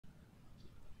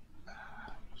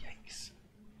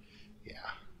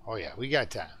Oh yeah, we got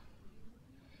time.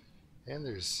 And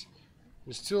there's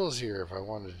tools here if I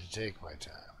wanted to take my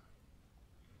time.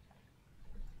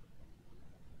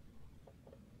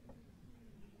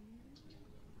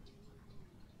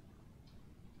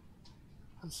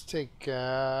 Let's take 3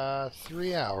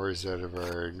 hours out of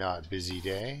our not busy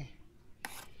day.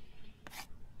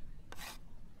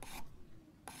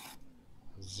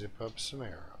 Zip up some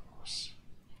arrows.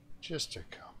 Just a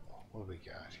couple. What do we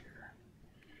got here?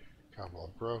 A couple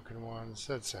of broken ones.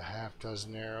 That's a half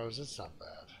dozen arrows. It's not bad.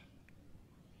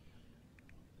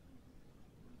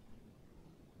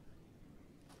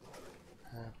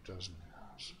 Half dozen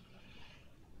arrows.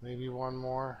 Maybe one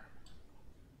more.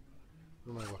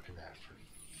 What am I looking at for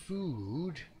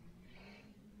food?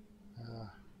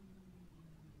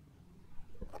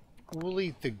 We'll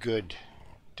eat the good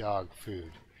dog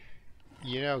food.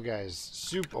 You know, guys,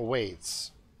 soup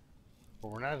awaits. But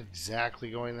we're not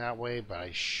exactly going that way, but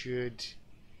we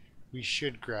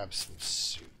should grab some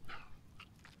soup.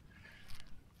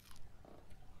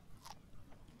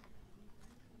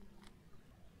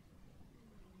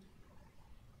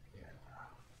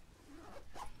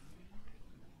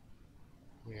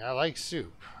 Yeah, I like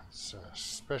soup,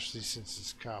 especially since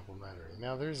it's complimentary.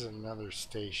 Now there's another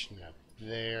station up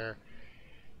there.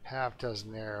 Half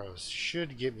dozen arrows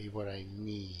should get me what I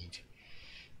need.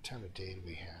 What time of day do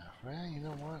we have? Well, you know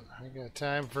what? I got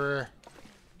time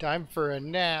for a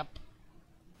nap.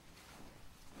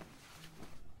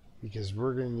 Because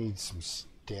we're gonna need some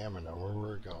stamina where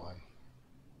we're going.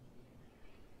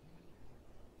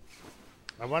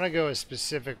 I want to go a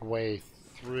specific way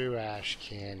through Ash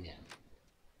Canyon.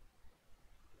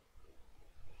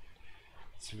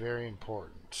 It's very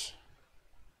important.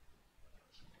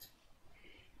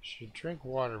 Should drink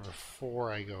water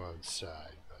before I go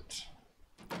outside, but...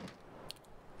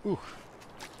 Ooh.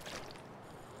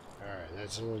 Alright,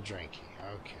 that's a little drinky.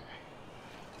 Okay.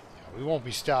 Yeah, we won't be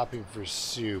stopping for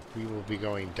soup. We will be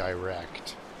going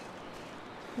direct.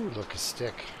 Ooh, look, a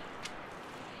stick.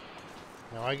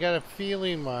 Now, I got a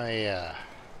feeling my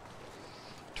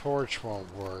torch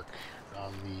won't work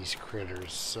on these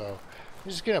critters, so I'm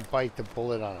just gonna bite the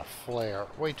bullet on a flare.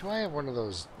 Wait, do I have one of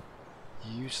those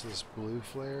useless blue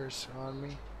flares on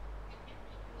me?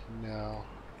 No.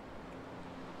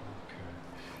 Okay.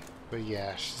 But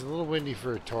yeah, she's a little windy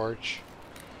for a torch.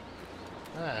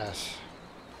 I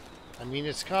mean,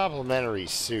 it's complimentary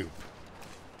soup.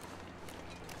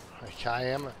 Like, I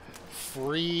am...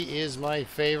 Free is my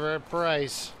favorite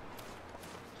price.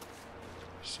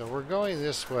 So we're going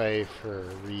this way for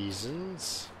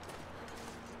reasons.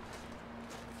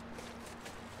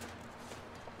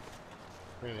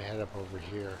 We're gonna head up over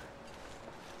here.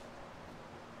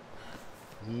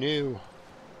 New.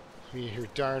 You're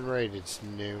darn right, it's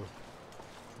new.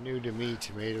 New to me,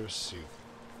 tomato soup.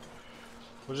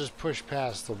 We'll just push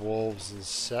past the wolves and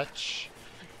such.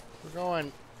 We're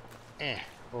going,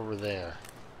 over there.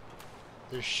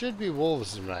 There should be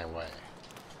wolves in my way.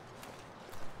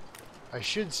 I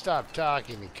should stop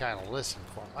talking and kind of listen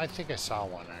for them. I think I saw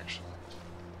one, actually.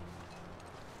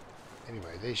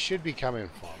 Anyway, they should be coming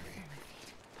for me.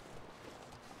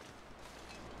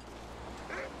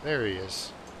 There he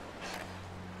is.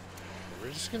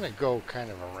 We're just gonna go kind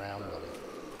of around them.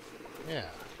 Yeah.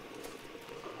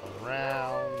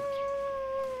 Around.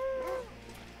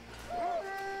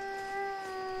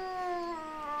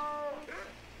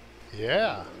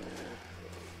 Yeah.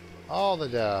 All the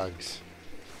dogs.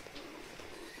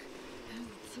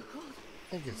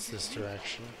 I think it's this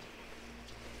direction.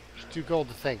 It's too cold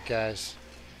to think, guys.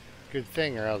 Good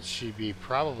thing, or else she'd be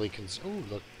probably ooh,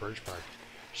 look, birch bark.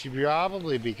 She'd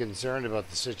probably be concerned about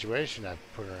the situation I've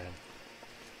put her in.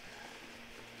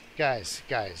 Guys,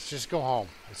 just go home.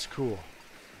 It's cool.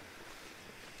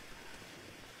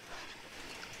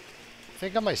 I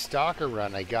think on my stalker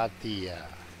run, I got the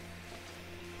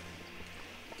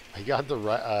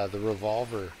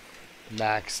revolver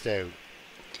maxed out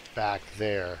back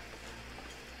there.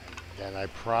 And then I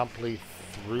promptly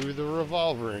threw the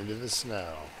revolver into the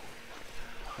snow.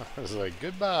 I was like,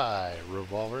 goodbye,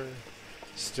 revolver.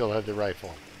 Still had the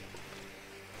rifle.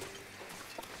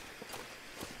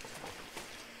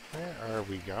 Where are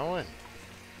we going?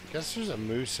 I guess there's a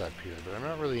moose up here, but I'm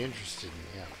not really interested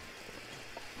in him.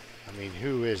 I mean,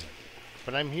 who isn't?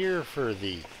 But I'm here for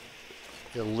the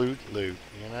loot,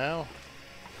 you know?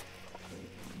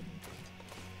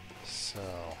 So,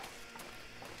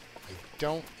 I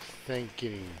don't think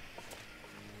getting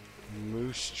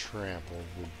moose trampled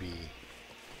would be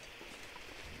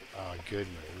a good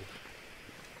move.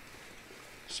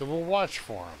 So we'll watch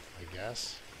for him, I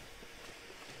guess.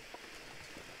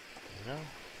 You know?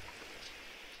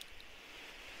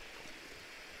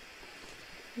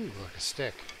 Ooh, look, a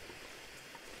stick.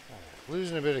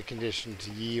 Losing a bit of condition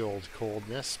to ye old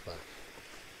coldness, but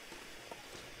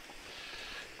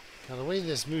now the way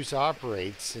this moose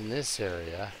operates in this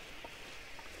area,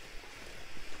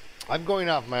 I'm going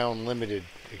off my own limited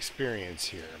experience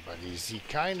here, but he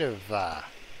kind of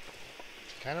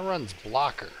runs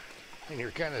blocker, and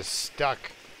you're kind of stuck.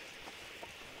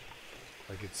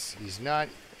 Like he's not,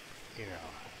 you know,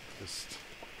 just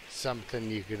something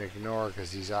you can ignore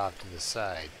because he's off to the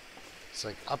side. It's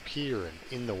like up here and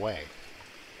in the way.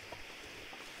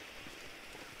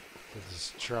 With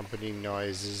his trumpeting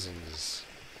noises and his...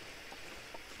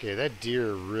 Okay, that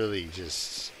deer really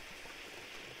just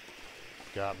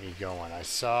got me going. I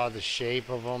saw the shape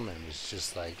of him and was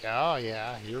just like, oh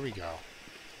yeah, here we go.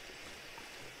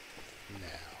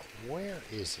 Now, where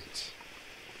is it?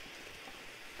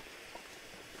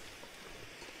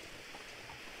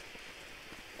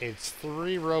 It's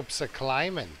 3 ropes a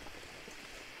climbing.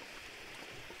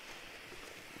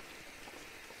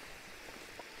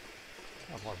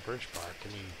 Oh, more birch bark. I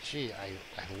mean, gee, I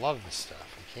love this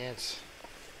stuff. I can't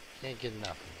get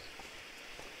enough of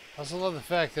it. I also love the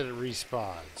fact that it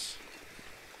respawns.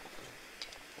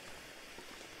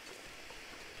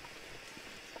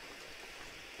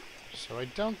 So I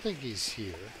don't think he's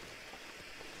here.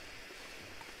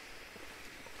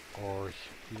 Or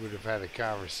he would have had a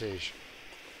conversation.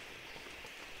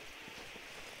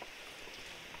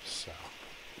 So.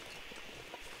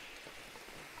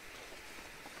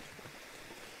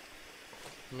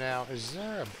 Now, is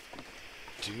there a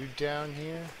dude down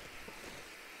here?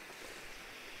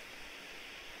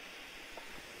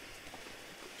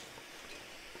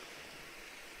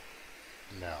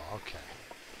 No, okay.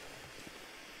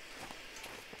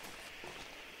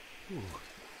 Ooh.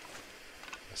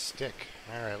 A stick.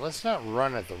 Alright, let's not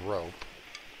run at the rope.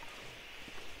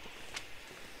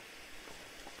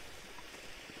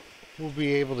 We'll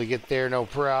be able to get there no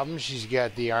problem. She's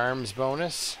got the arms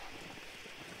bonus.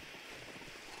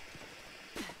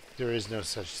 There is no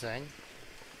such thing.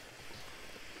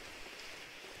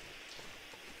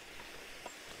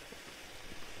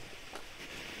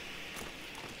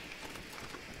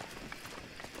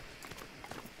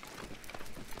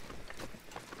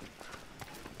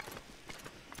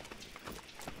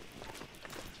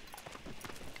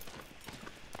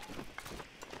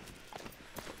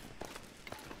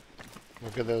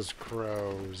 Look at those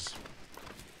crows.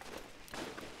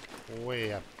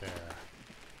 Way up there.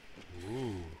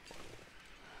 Ooh.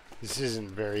 This isn't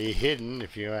very hidden,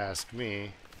 if you ask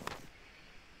me.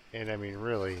 And I mean,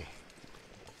 really,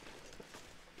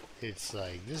 it's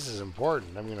like, this is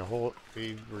important. I'm gonna we're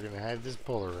gonna have this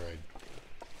Polaroid.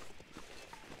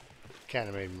 Kind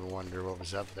of made me wonder what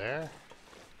was up there.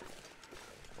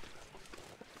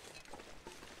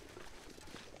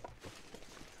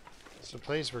 It's the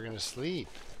place we're gonna sleep.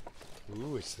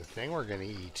 Ooh, it's the thing we're gonna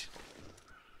eat.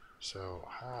 So,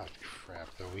 hot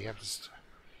crap, though. We have to...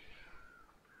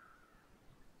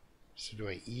 So do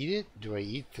I eat it? Do I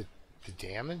eat the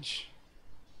damage?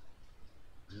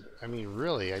 I mean,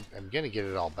 really, I'm gonna get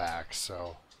it all back,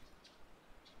 so...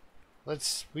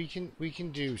 We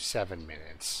can do 7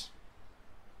 minutes.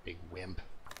 Big wimp.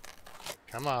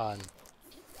 Come on.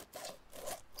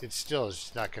 It still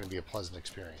is not gonna be a pleasant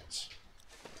experience.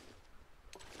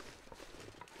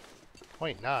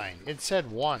 0.9. It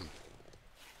said 1.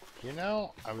 You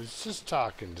know, I was just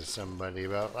talking to somebody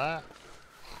about that.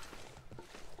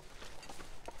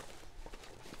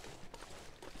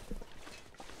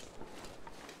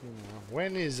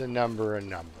 When is a number a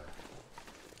number?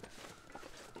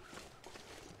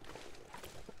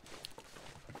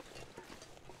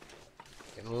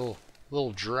 Getting a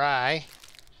little dry.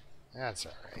 That's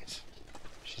all right.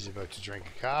 She's about to drink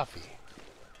a coffee.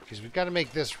 Because we've got to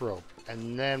make this rope,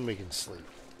 and then we can sleep.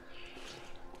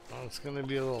 Well, it's going to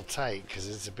be a little tight because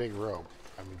it's a big rope.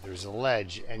 I mean, there's a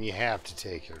ledge, and you have to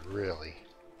take it, really.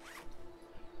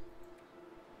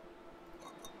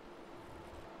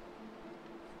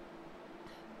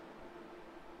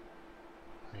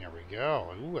 There we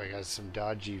go. Ooh, I got some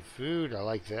dodgy food. I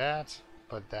like that.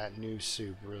 But that new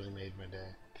soup really made my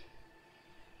day.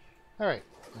 Alright,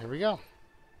 here we go.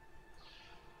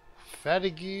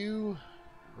 Fatigue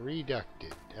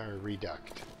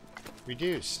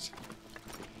reduced.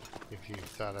 If you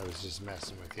thought I was just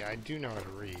messing with you. I do know how to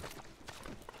read.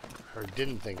 Or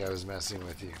didn't think I was messing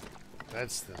with you.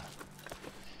 That's the...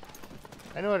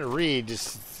 I know how to read,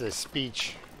 just the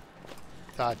speech,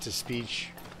 thought-to-speech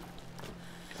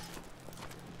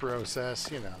process,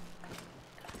 you know.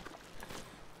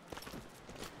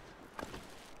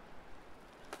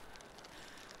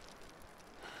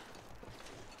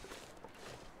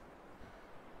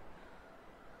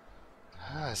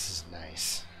 this is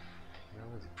nice. You know,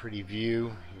 with a pretty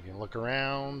view, you can look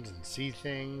around and see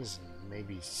things, and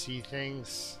maybe see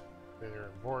things that are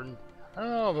important. I don't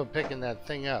know if I'm picking that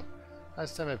thing up.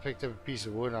 Last time I picked up a piece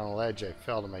of wood on a ledge, I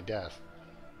fell to my death.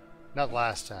 Not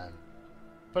last time,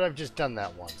 but I've just done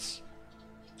that once.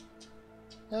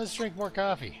 Now let's drink more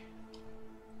coffee.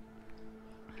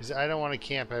 Because I don't want to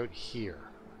camp out here.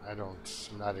 I'm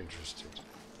not interested.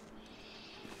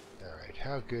 Alright,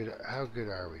 how good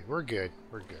are we? We're good.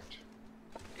 We're good.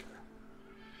 Okay.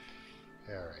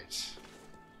 Alright.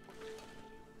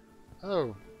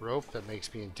 Another rope that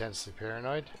makes me intensely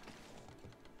paranoid.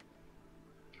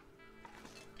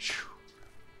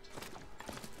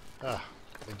 Ah,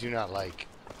 I do not like.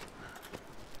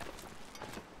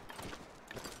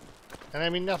 And I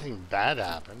mean, nothing bad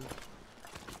happened.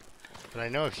 But I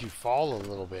know if you fall a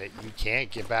little bit, you can't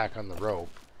get back on the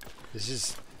rope.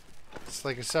 It's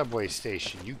like a subway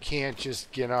station. You can't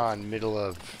just get on middle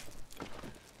of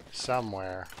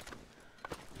somewhere.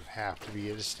 You have to be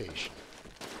at a station.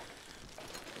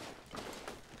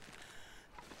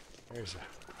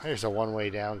 There's a one-way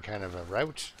down kind of a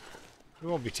route. We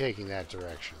won't be taking that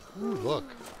direction. Ooh, look.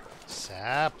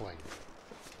 Sapling.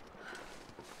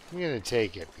 I'm going to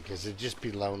take it because it'd just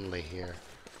be lonely here.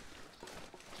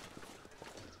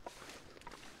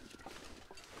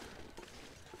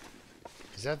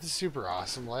 Is that the super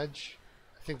awesome ledge?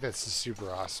 I think that's the super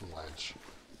awesome ledge.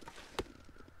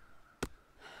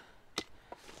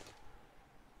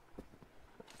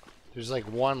 There's like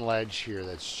one ledge here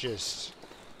that's just...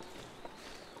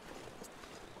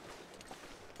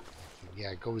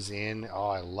 Yeah, it goes in. Oh,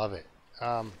 I love it.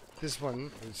 This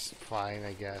one is fine,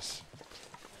 I guess.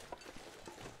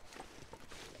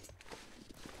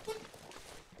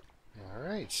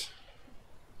 Alright.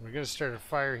 We're going to start a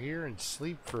fire here and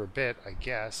sleep for a bit, I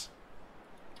guess.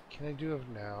 Can I do it?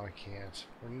 No, I can't.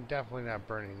 We're definitely not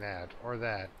burning that. Or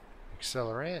that.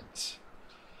 Accelerant.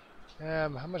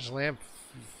 How much lamp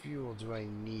fuel do I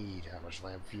need? How much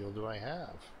lamp fuel do I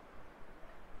have?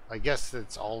 I guess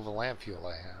that's all the lamp fuel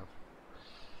I have.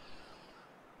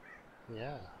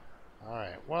 Yeah.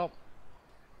 Alright, well,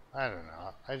 I don't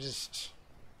know.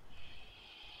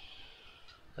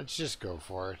 Let's just go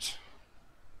for it.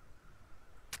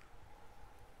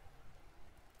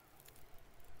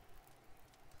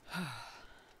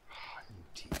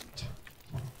 Indeed.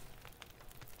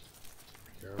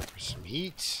 Go for some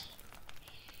heat.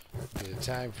 Bit of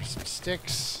time for some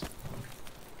sticks.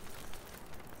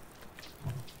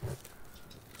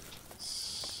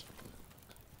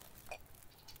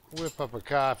 Whip up a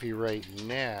coffee right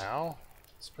now,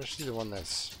 especially the one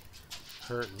that's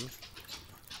hurting.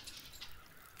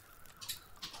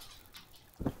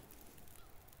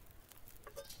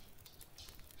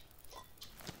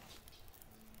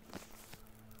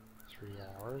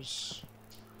 Hours.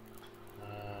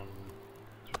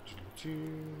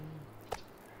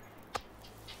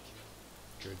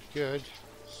 Good.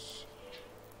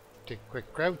 Take a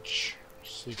quick crouch.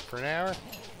 Sleep for an hour.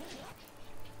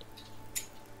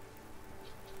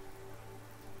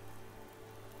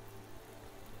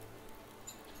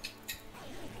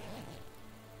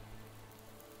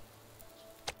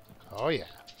 Oh yeah.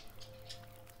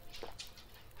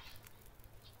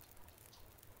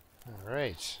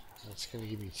 Alright. That's going to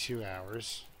give me 2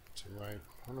 hours. So what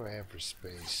do I have for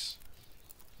space?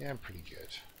 Yeah, I'm pretty good.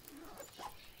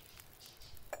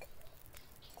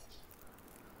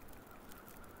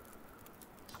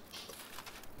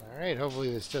 Alright,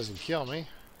 hopefully this doesn't kill me.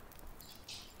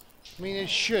 I mean, it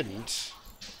shouldn't.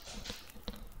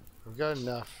 I've got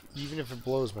enough, even if it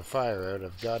blows my fire out,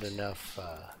 I've got enough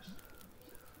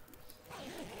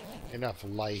enough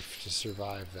life to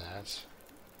survive that.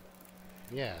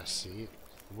 Yeah, see,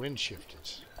 the wind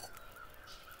shifted.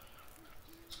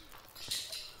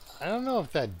 I don't know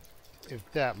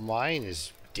if that mine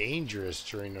is dangerous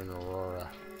during an aurora.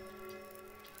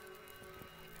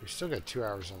 We've still got 2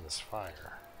 hours on this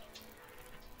fire.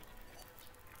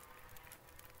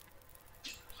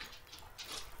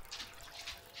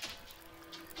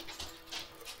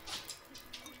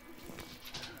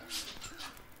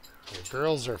 The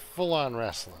girls are full on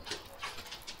wrestling.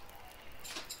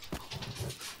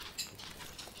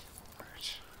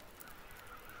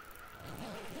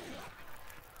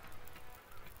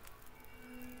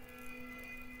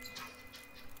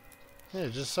 Yeah,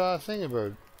 just saw a thing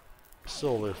about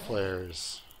solar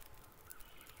flares.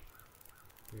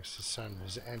 I guess the sun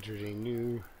has entered a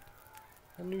new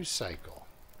cycle.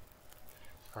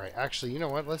 All right, actually, you know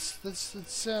what? Let's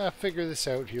figure this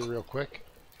out here real quick.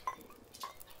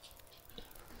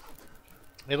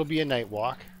 It'll be a night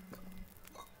walk.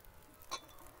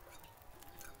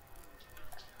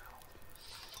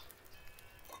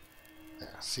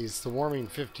 See, it's the warming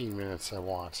 15 minutes I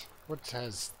want. What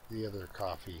has the other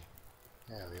coffee?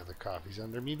 Yeah, the other coffee's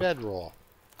under me bedroll.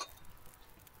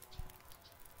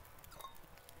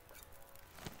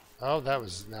 Oh, that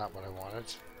was not what I wanted.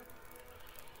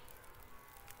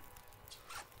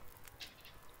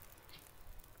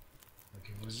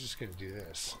 Okay, I was just going to do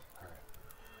this. All right.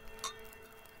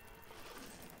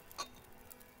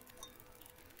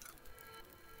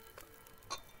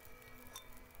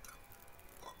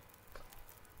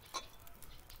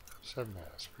 7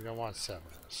 minutes. We don't want 7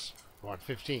 minutes. We want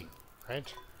 15,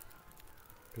 right?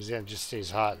 Because then it just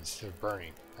stays hot instead of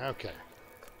burning. Okay.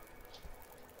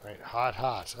 Right, hot,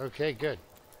 hot. Okay, good.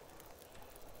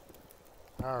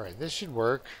 Alright, this should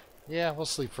work. Yeah, we'll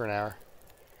sleep for an hour.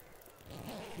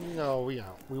 No,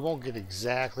 we won't get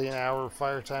exactly an hour of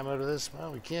fire time out of this.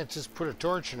 Well, we can't just put a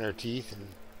torch in our teeth and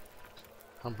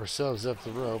hump ourselves up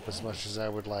the rope as much as I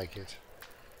would like it.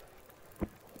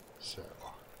 So,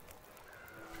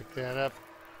 pick that up.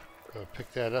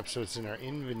 Pick that up so it's in our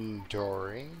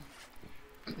inventory.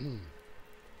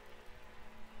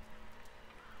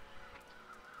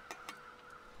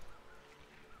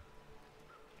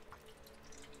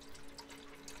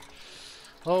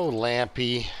 Oh,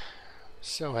 Lampy.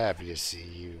 So happy to see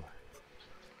you.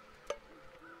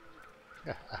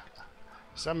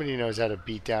 Somebody knows how to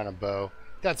beat down a bow.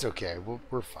 That's okay.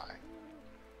 We're fine.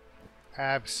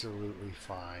 Absolutely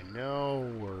fine. No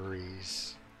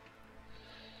worries.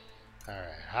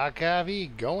 Alright, hot coffee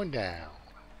going down.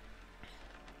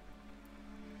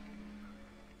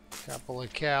 Couple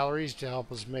of calories to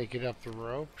help us make it up the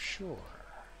rope. Sure.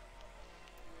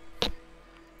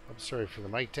 I'm sorry for the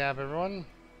mic tap, everyone.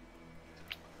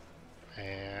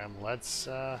 And let's,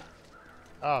 oh,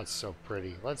 it's so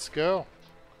pretty. Let's go.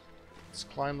 Let's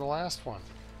climb the last one.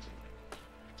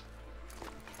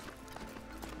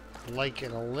 Like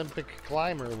an Olympic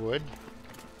climber would.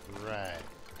 Right.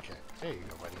 Okay. There you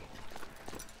go, buddy.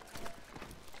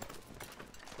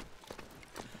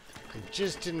 I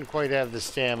just didn't quite have the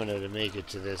stamina to make it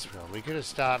to this one. We could have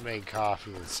stopped, made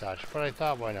coffee and such, but I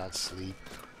thought, why not sleep?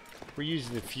 We're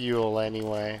using the fuel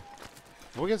anyway.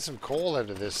 We'll get some coal out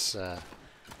of this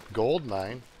gold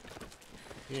mine.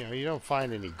 You know, you don't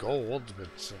find any gold,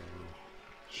 but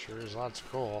sure is lots of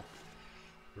coal.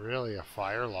 Really, a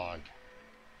fire log.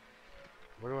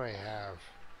 What do I have?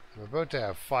 I'm about to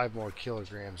have 5 more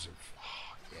kilograms of...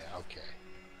 Oh, yeah, okay.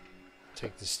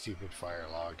 Take the stupid fire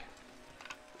log.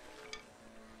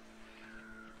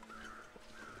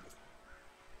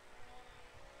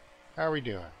 How are we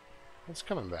doing? What's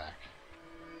coming back?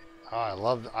 Oh,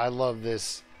 I love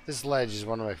this. This ledge is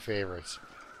one of my favorites.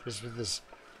 Just with this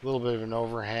little bit of an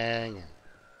overhang.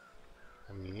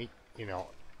 I mean, you know,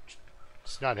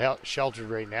 it's not sheltered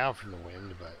right now from the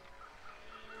wind, but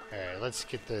all right, let's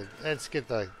get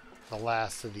the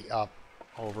last of the up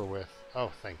over with.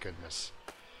 Oh, thank goodness.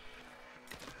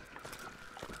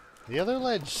 The other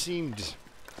ledge seemed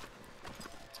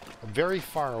very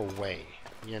far away,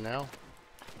 you know?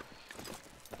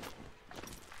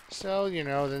 So, you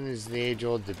know, then there's the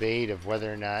age-old debate of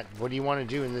whether or not, what do you want to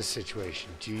do in this situation?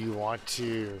 Do you want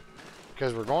to,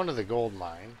 because we're going to the gold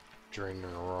mine during the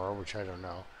Aurora, which I don't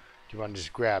know, do you want to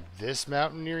just grab this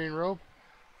mountaineering rope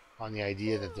on the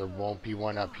idea that there won't be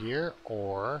one up here,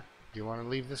 or do you want to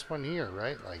leave this one here,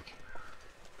 right? Like,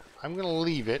 I'm going to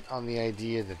leave it on the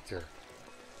idea that there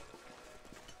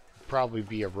probably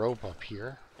be a rope up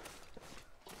here,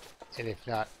 and if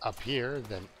not up here,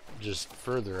 then just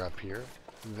further up here.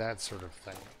 That sort of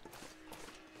thing.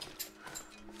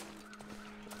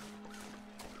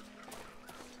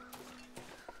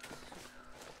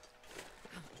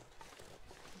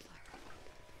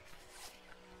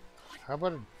 How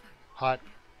about a hot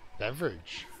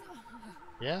beverage?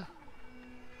 Yeah?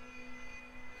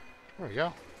 There we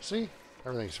go. See?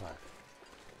 Everything's fine.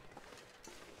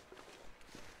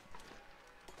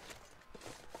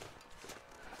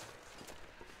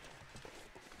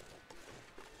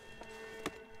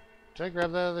 Did I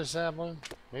grab that other sapling?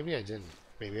 Maybe I didn't.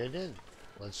 Maybe I did.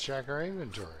 Let's check our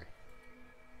inventory.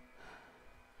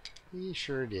 We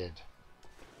sure did.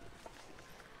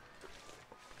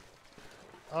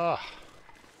 Ah.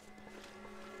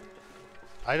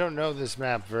 I don't know this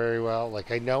map very well.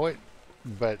 Like, I know it,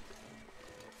 but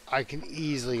I can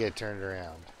easily get turned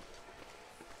around.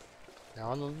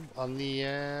 Now, on the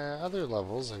other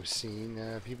levels, I've seen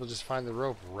people just find the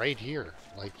rope right here.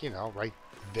 Like, you know, right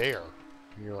there.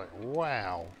 And you're like,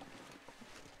 wow.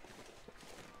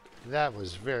 That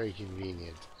was very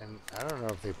convenient. And I don't know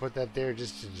if they put that there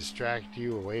just to distract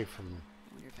you away from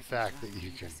the fact that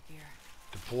you can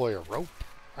deploy a rope.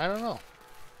 I don't know.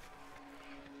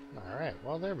 Alright,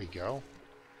 well, there we go.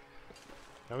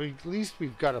 Now at least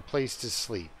we've got a place to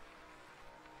sleep.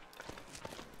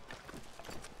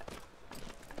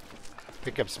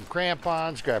 Pick up some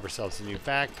crampons, grab ourselves a new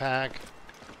backpack.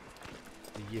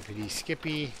 The yippity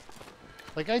skippy.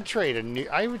 Like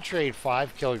I would trade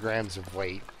 5 kilograms of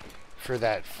weight for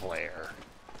that flare.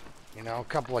 You know, a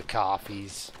couple of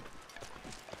coffees.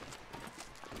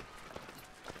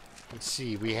 Let's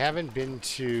see, we haven't been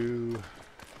to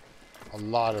a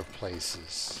lot of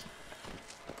places.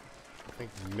 I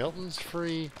think Milton's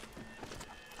free.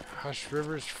 Hush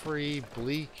River's free.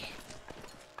 Bleak.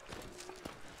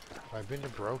 Have I been to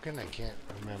Broken? I can't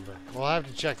remember. We'll have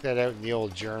to check that out in the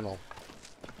old journal.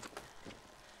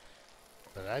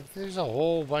 But there's a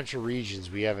whole bunch of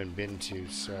regions we haven't been to,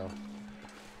 so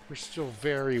we're still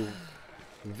very,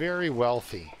 very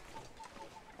wealthy.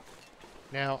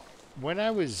 Now, when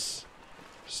I was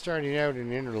starting out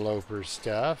in Interloper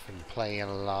stuff and playing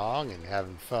along and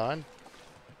having fun,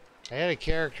 I had a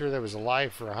character that was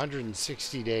alive for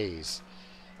 160 days,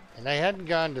 and I hadn't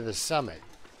gone to the summit.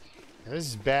 Now, this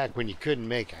is back when you couldn't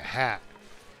make a hat,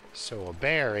 so a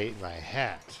bear ate my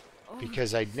hat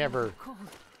because I'd never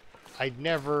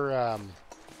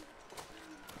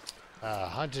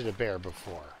hunted a bear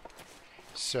before,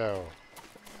 so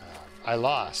I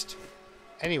lost.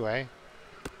 Anyway,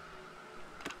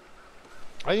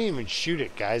 I didn't even shoot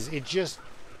it, guys. It just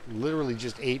literally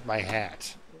just ate my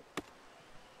hat.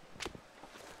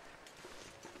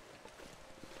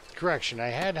 Correction, I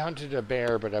had hunted a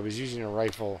bear, but I was using a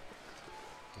rifle,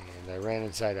 and I ran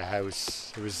inside a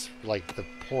house. It was like the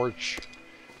porch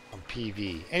on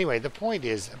PV. Anyway, the point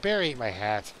is, a bear ate my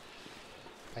hat.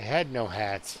 I had no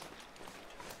hat.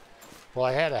 Well,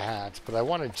 I had a hat, but I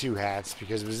wanted 2 hats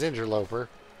because it was Interloper.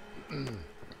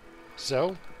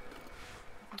 So,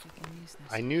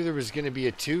 I knew there was going to be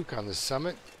a toque on the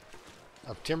summit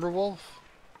of Timberwolf,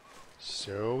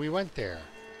 so we went there.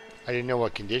 I didn't know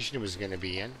what condition it was going to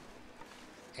be in.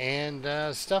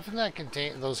 And stuff in that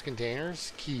those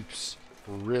containers keeps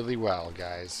really well,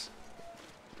 guys.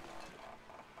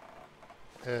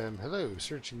 Hello,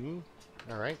 searching me.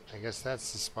 Alright, I guess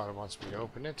that's the spot it wants me to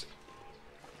open it.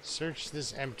 Search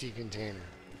this empty container.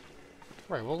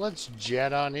 Right, well, let's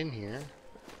jet on in here.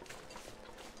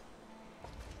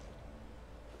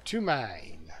 To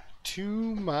mine. To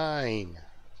mine.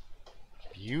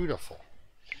 Beautiful.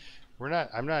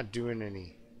 I'm not doing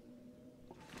any.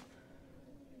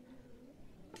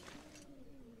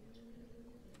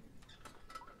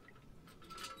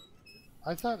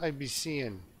 I thought I'd be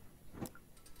seeing,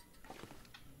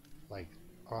 like,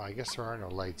 oh, I guess there are no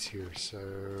lights here,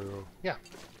 so, yeah.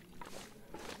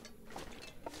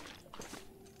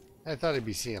 I thought I'd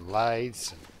be seeing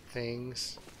lights and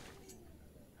things.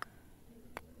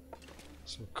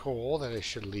 Some coal that I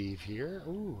should leave here.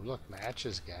 Ooh, look,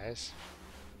 matches, guys.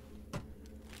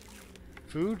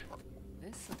 Food?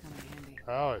 This will come in handy.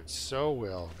 Oh, it so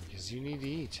will, because you need to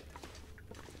eat.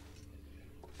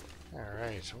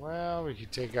 Alright, well, we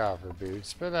could take off our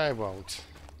boots, but I won't.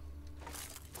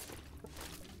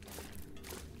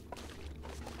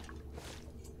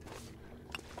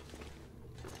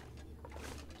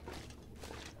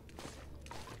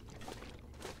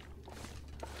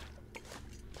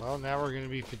 Well, now we're going to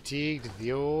be fatigued at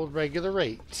the old regular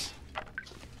rate.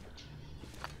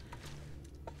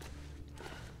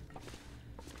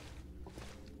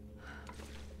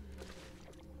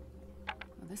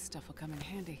 This stuff will come in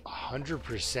handy.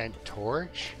 100%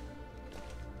 torch?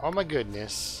 Oh my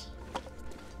goodness.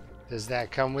 Does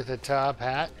that come with a top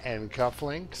hat and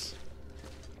cufflinks?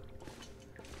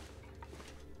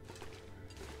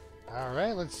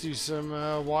 Alright, let's do some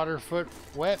waterfoot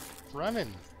wet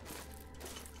running.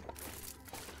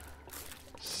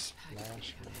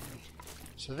 Smash.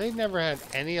 So they never had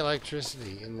any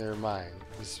electricity in their mine.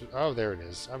 Oh, there it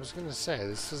is. I was going to say,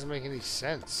 this doesn't make any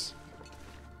sense.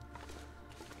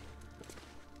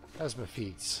 How's my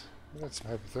feet? I got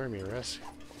some hypothermia risk.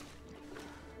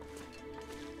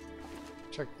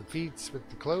 Check the feet with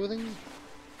the clothing.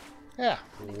 Yeah,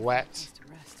 wet.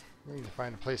 I need to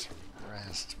find a place for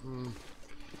rest.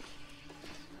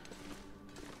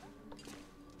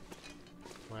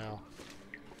 Well.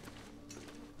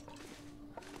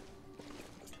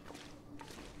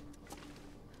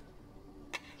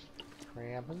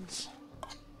 Crabbins.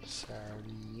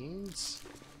 Sardines.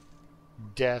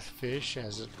 Death fish,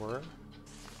 as it were.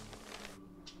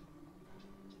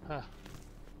 Huh.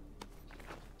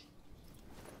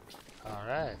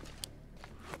 Alright.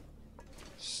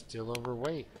 Still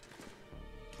overweight.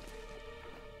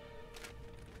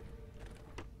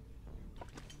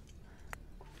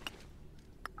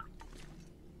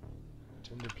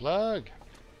 Tinder plug.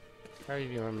 How are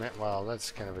you doing, Matt? Well,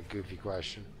 that's kind of a goofy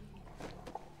question.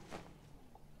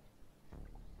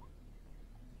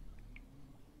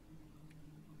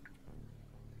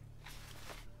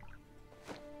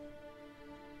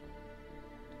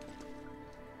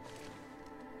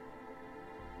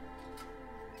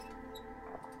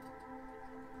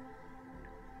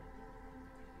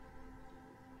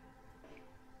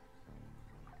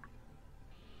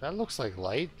 That looks like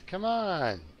light. Come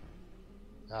on.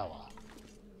 Oh well.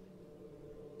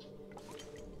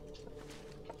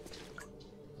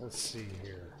 Let's see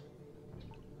here.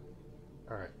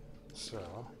 Alright,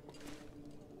 so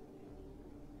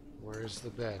where's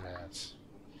the bed at?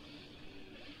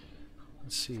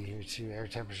 Let's see here too. Air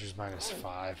temperature's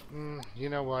 -5. You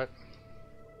know what?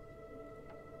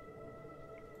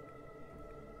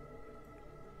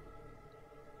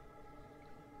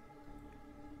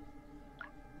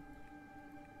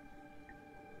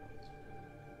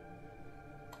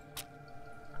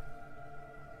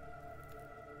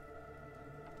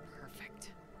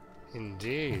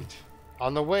 Indeed.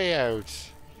 On the way out,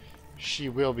 she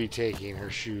will be taking her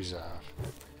shoes off.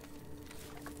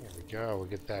 There we go. We'll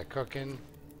get that cooking.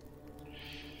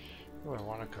 What do I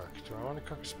want to cook? Do I want to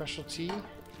cook a special tea?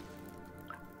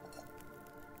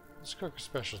 Let's cook a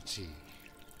special tea.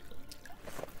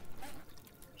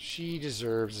 She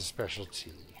deserves a special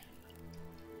tea.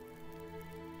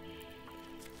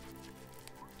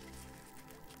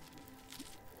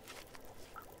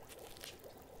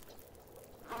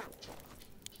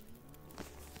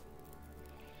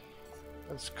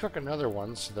 Let's cook another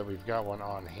one so that we've got one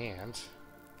on hand.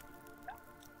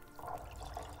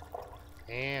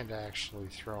 And actually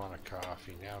throw on a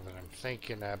coffee now that I'm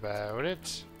thinking about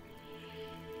it.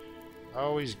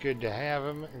 Always good to have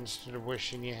them instead of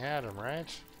wishing you had them,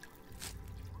 right?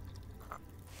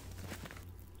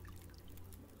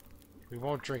 We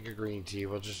won't drink a green tea.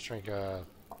 We'll just drink a...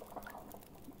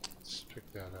 Let's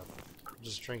pick that up. We'll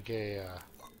just drink a...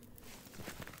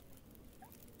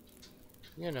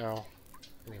 you know...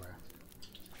 Anyway,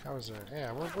 how is it?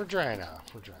 Yeah, we're drying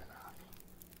off. We're drying off.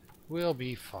 We'll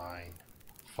be fine.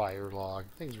 Fire log.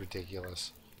 Thing's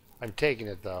ridiculous. I'm taking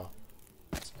it though.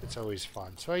 It's always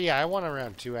fun. So yeah, I want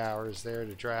around 2 hours there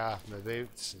to dry off my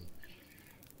boots and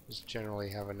just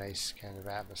generally have a nice kind of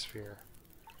atmosphere.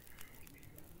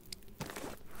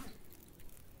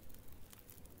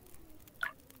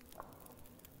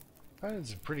 But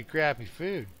it's a pretty crappy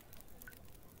food.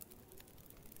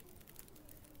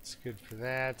 Good for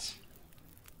that.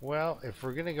 Well, if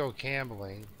we're gonna go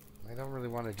gambling, I don't really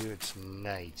want to do it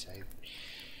tonight. I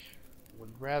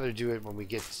would rather do it when we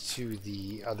get to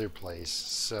the other place.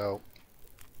 So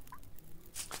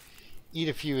eat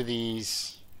a few of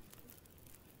these.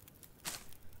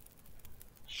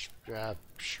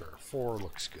 Sure, 4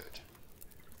 looks good.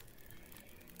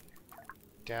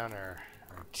 Down our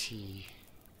tea.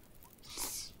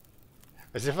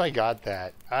 As if I got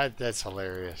that. That's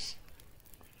hilarious.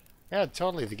 Yeah,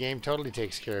 totally. The game totally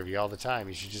takes care of you all the time.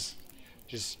 You should just,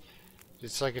 it's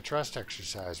like a trust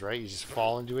exercise, right? You just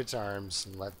fall into its arms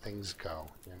and let things go.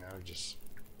 You know, just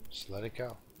let it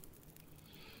go.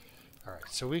 All right,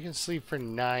 so we can sleep for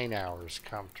 9 hours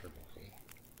comfortably.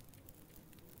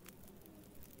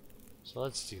 So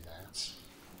let's do that.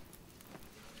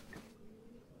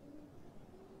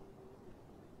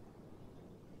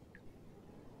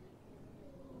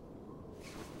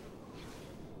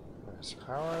 So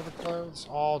how are the clothes?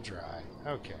 All dry.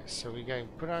 Okay, so we got to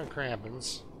put on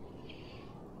crampons.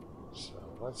 So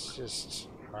let's just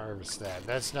harvest that.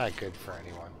 That's not good for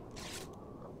anyone.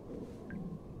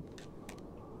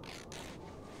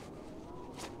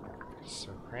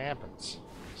 So crampons.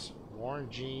 So worn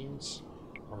jeans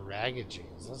or ragged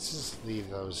jeans. Let's just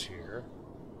leave those here.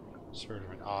 Sort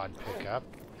of an odd pickup.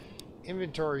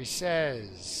 Inventory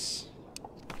says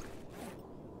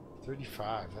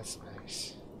 35. That's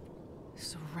nice.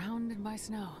 Surrounded by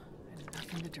snow and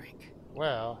nothing to drink.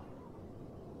 Well,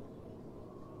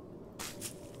 I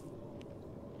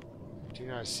do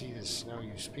not see the snow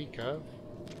you speak of.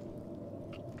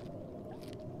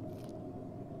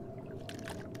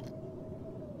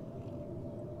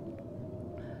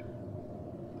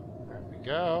 There we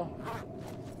go.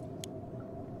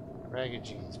 Ragged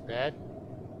jeans, bed.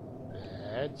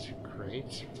 Bed,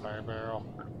 great. Fire barrel.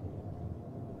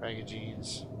 Ragged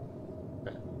jeans.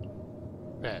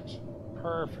 Bed.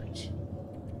 Perfect.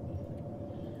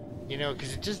 You know,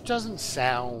 because it just doesn't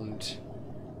sound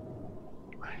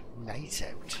nice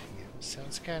out. You know, it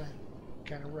sounds kind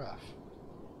of rough.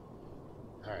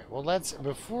 All right. Well, let's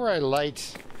before I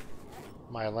light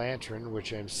my lantern,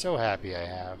 which I'm so happy I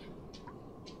have.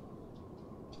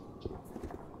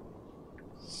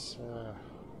 So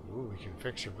Ooh, we can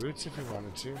fix your boots if we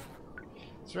wanted to.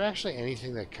 Is there actually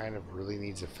anything that kind of really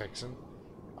needs a fixing?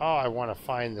 Oh, I want to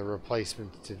find the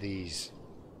replacement to these.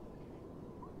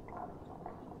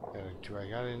 Do I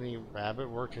got any rabbit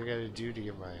work I gotta do to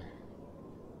get my...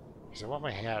 Because I want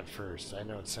my hat first. I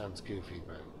know it sounds goofy,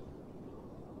 but...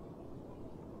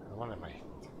 I want my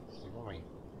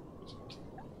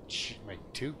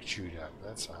toque chewed up,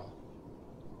 that's all.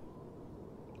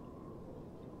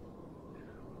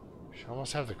 Should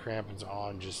almost have the crampons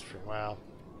on just for... Well...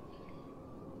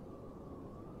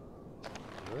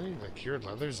 Really? The cured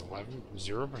leather's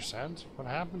 0%? What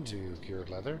happened to cured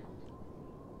leather?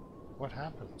 What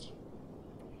happened?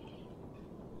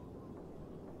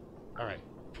 Alright,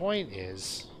 point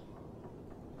is...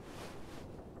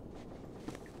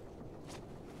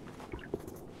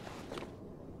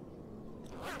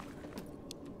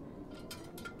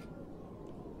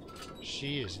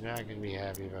 She is not going to be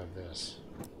happy about this.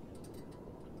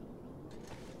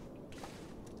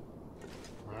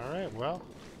 Alright, well...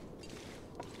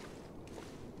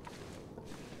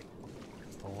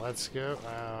 let's go.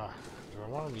 Do I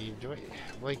want to leave? Do I...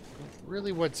 Like,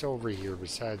 really what's over here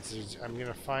besides... I'm going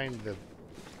to find the...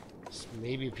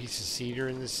 Maybe a piece of cedar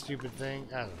in this stupid thing?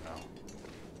 I don't know.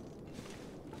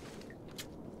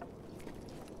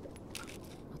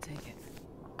 I'll take it.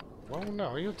 Well,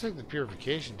 no, you'll take the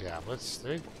purification tablets.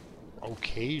 They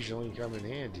occasionally come in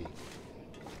handy.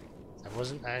 That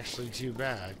wasn't actually too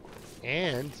bad.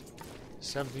 And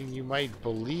something you might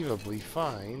believably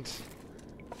find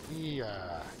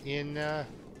in a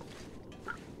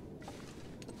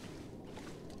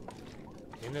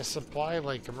supply,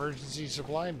 like emergency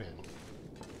supply bin.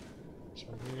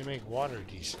 Something to make water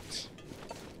decent.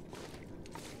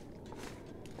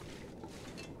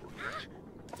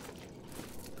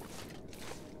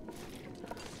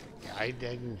 Yeah, I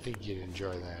didn't think you'd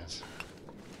enjoy that.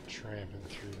 Tramping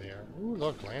through there. Ooh,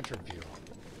 look, lantern fuel.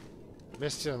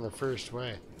 Missed it on the first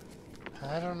way.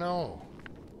 I don't know.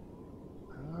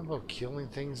 I don't know about killing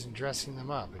things and dressing them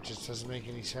up. It just doesn't make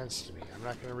any sense to me. I'm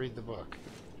not going to read the book.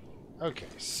 Okay,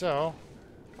 so...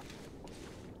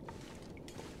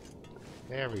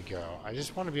 There we go. I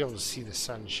just want to be able to see the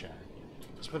sunshine.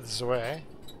 Let's put this away.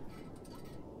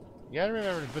 You gotta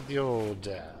remember to put the old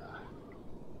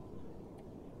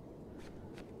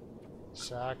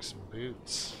socks and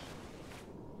boots.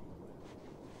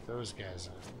 Those guys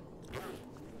on.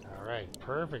 Alright,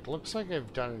 perfect. Looks like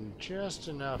I've done just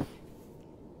enough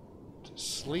to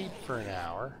sleep for an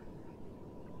hour.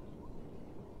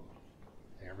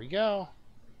 There we go.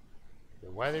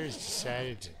 The weather's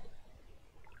decided to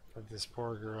let this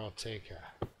poor girl take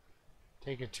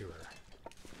a tour.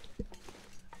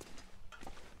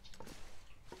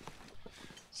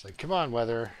 It's like, come on,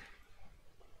 weather.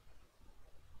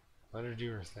 Let her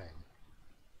do her thing.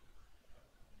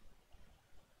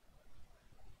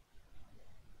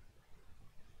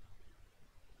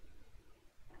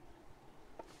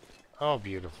 Oh,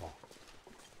 beautiful.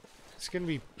 It's gonna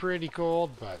be pretty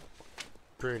cold, but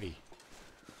pretty.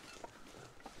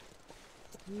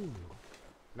 Ooh,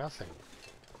 nothing.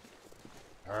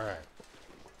 Alright.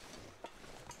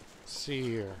 Let's see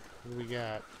here. What do we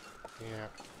got? Yeah,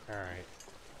 alright.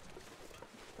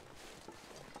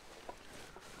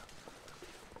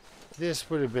 This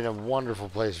would have been a wonderful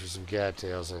place for some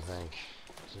cattails, I think.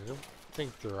 I don't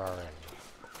think there are any.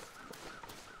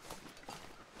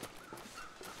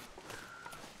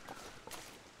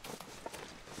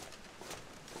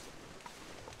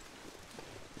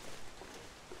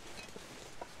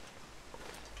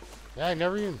 Yeah, I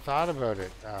never even thought about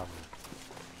it.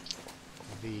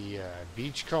 The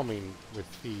beachcombing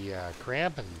with the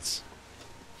crampons.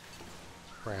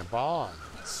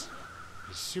 Crampons.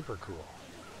 Is super cool.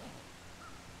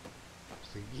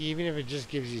 So even if it just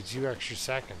gives you 2 extra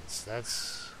seconds,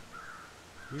 that's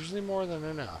usually more than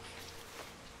enough.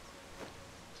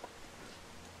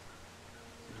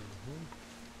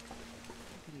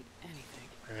 I could eat anything.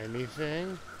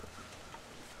 Anything?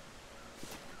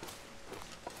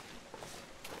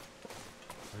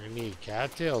 We're gonna need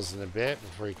cattails in a bit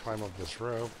before you climb up this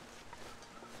rope.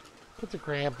 Put the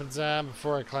crampons on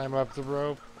before I climb up the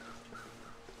rope.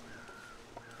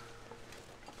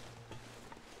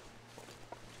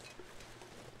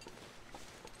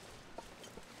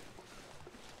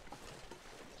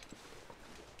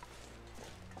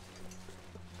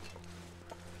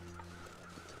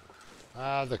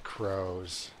 Ah, the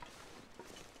crows.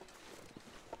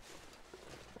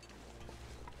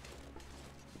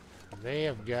 They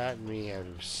have gotten me out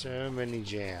of so many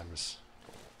jams.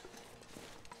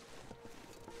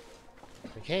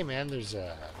 Like, hey man, there's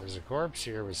a corpse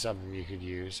here with something you could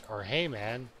use. Or hey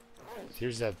man,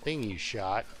 Here's that thing you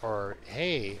shot. Or,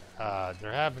 hey,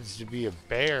 there happens to be a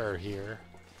bear here.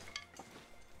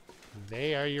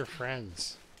 They are your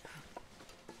friends.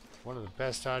 One of the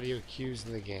best audio cues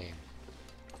in the game.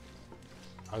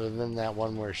 Other than that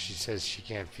one where she says she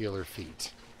can't feel her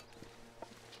feet.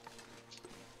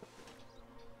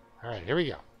 Alright, here we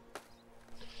go.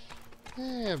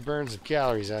 Burn some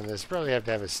calories on this. Probably have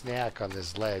to have a snack on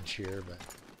this ledge here, but...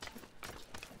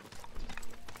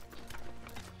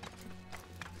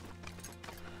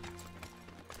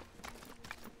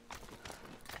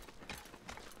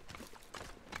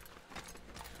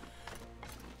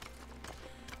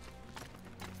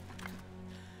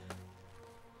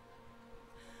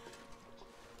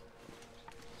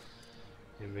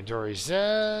 Inventory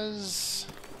says...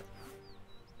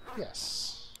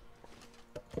 yes.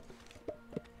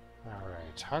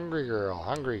 Alright, hungry girl,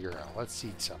 hungry girl. Let's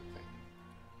eat something.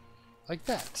 Like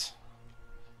that.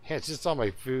 Yeah, it's just all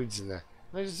my foods in there.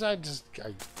 It's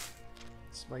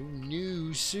my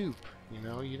new soup. You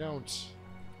know, you don't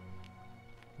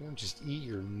just eat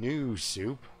your new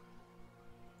soup.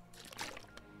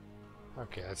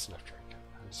 Okay, that's enough drinking.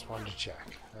 I just wanted to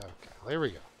check. Okay, there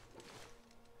we go.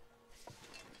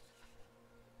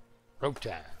 Rope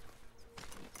time.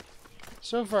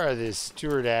 So far, this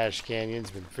tour to Ash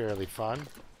Canyon's been fairly fun.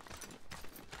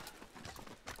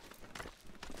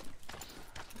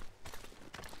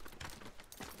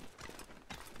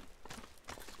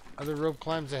 Other rope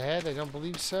climbs ahead? I don't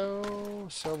believe so.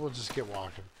 So we'll just get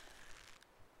walking.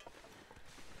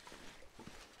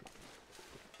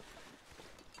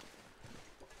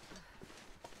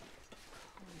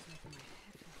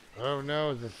 Oh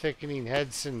no, the thickening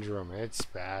head syndrome. It's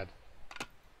bad.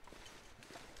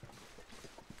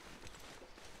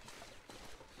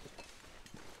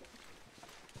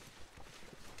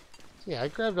 Yeah, I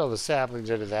grabbed all the saplings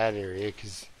out of that area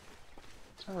because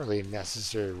it's not really a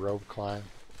necessary rope climb.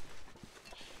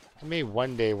 I may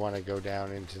one day want to go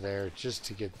down into there just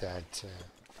to get that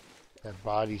that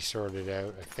body sorted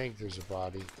out. I think there's a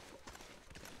body.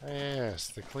 Yes,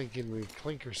 the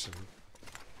Clinkerson.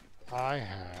 I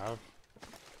have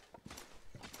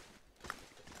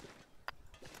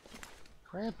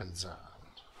crampons on.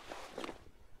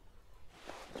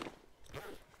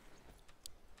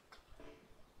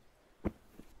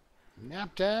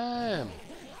 Nap time!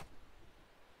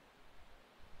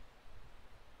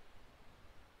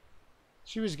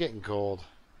 She was getting cold.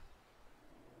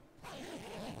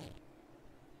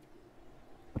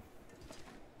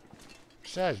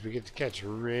 Besides, we get to catch a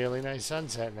really nice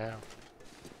sunset now.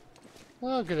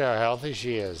 Look at how healthy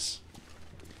she is.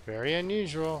 Very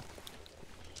unusual.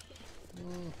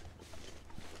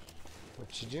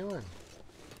 What you doing?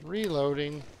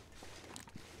 Reloading.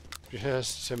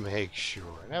 Just to make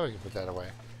sure. Now we can put that away.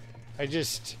 I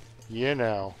just, you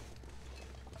know.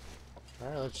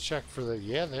 Alright, let's check for the...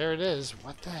 yeah, there it is.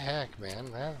 What the heck,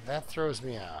 man? That throws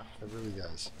me off. It really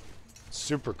does.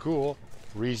 Super cool.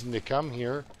 Reason to come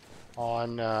here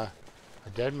on a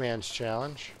Dead Man's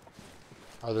Challenge.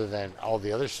 Other than all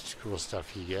the other cool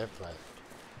stuff you get, but...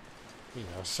 you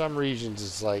know, some regions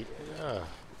it's like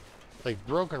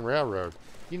Broken Railroad.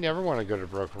 You never want to go to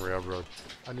Broken Railroad.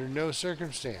 Under no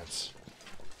circumstance.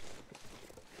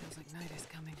 Feels like night is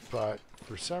coming. But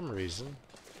for some reason,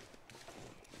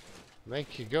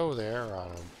 make you go there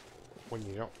on when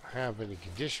you don't have any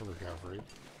condition recovery,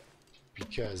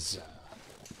 because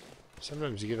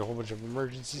sometimes you get a whole bunch of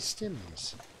emergency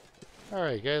stims. All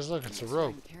right, guys, look, it's a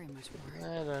rope.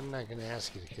 And I'm not going to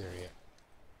ask you to carry it.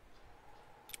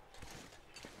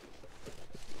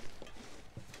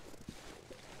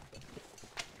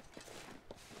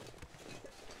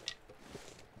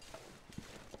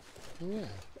 Yeah.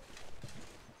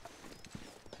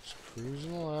 Just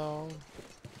cruising along.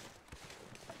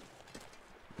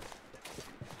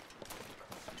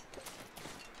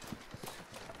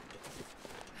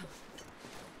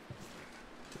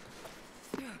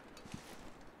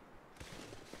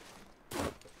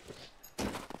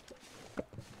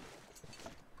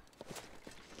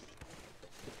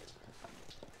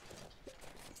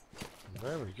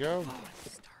 There we go. Oh,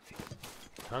 I'm starving.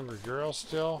 Hungry girl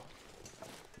still.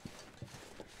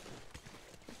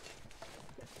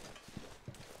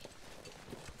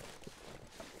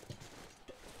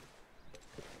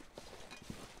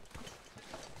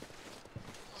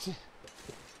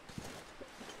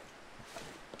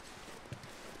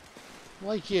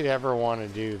 Like you'd ever want to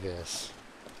do this.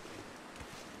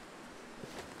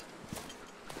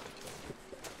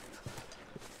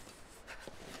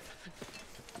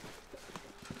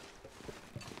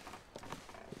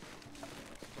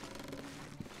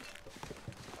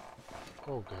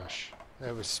 Oh gosh,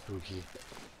 that was spooky.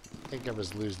 I think I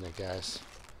was losing it, guys.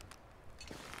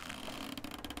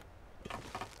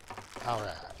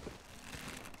 Alright.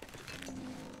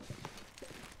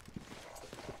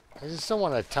 I just don't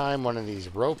want to time one of these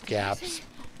rope gaps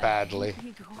badly. I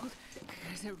hate gold,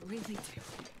 'cause it really do.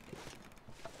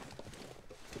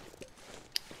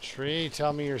 Tree,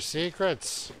 tell me your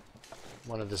secrets.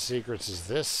 One of the secrets is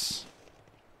this.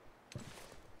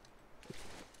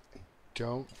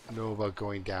 Don't know about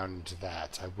going down into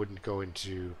that. I wouldn't go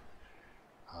into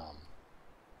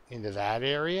that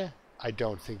area. I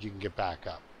don't think you can get back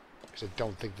up, because I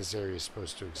don't think this area is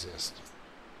supposed to exist.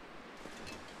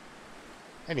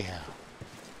 Anyhow,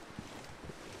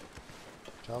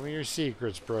 tell me your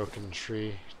secrets, broken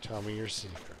tree. Tell me your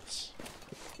secrets.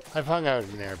 I've hung out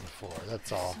in there before,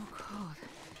 that's all. So cold.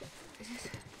 I just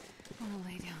want to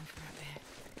lay down for a bit.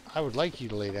 I would like you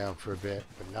to lay down for a bit,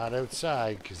 but not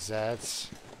outside, because that's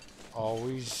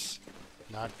always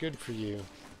not good for you.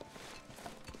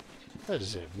 What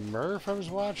is it, Murph I was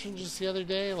watching just the other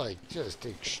day? Like, just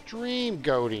extreme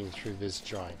goating through this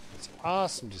joint. It's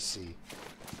awesome to see.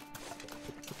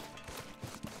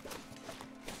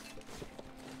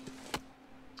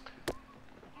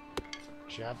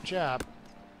 Chop, chop.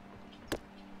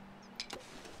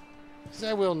 Because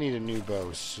I will need a new bow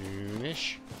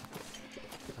soonish.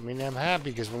 I mean, I'm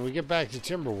happy because when we get back to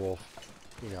Timberwolf,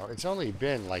 you know, it's only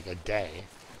been like a day.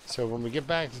 So when we get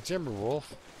back to Timberwolf,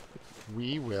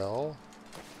 we will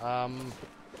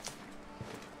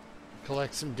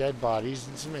collect some dead bodies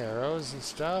and some arrows and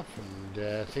stuff,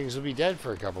 and things will be dead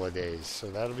for a couple of days,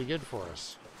 so that'll be good for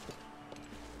us.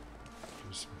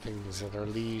 Do some things at our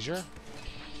leisure.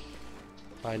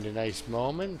 Find a nice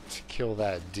moment, kill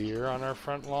that deer on our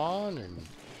front lawn, and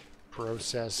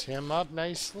process him up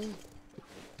nicely.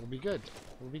 It'll be good.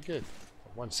 It'll be good.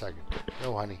 1 second.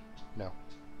 No, honey. No.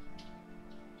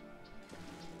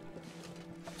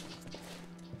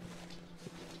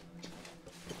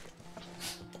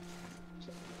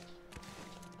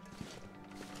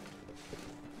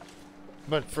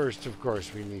 But first, of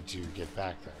course, we need to get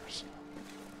back there. So.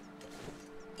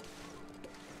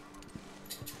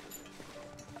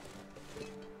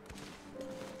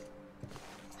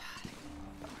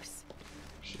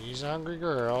 She's a hungry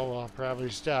girl. I'll probably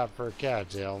stop for a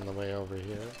cattail on the way over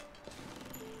here.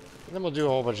 And then we'll do a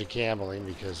whole bunch of camping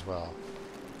because, well,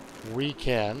 we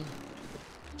can.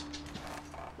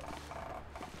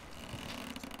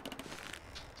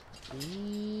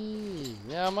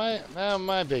 Now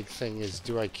my big thing is,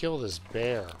 do I kill this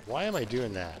bear? Why am I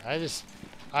doing that?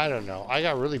 I don't know. I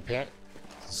got really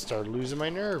started losing my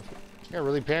nerve. I got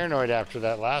really paranoid after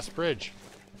that last bridge.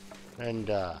 And,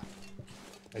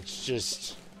 it's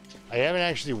just, I haven't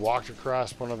actually walked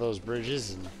across one of those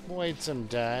bridges in quite some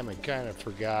time. I kind of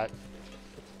forgot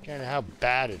kind of how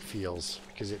bad it feels,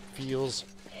 because it feels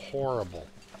horrible.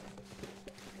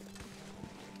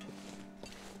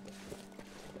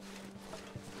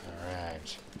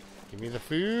 Alright. Give me the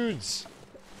foods.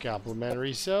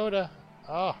 Complimentary soda.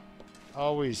 Oh,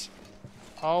 always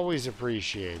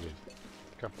appreciated.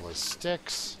 A couple of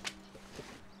sticks.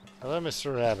 Hello,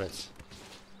 Mr. Rabbit.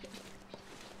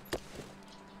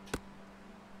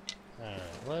 Alright,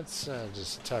 let's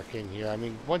just tuck in here. I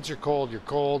mean, once you're cold,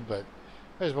 but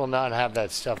might as well not have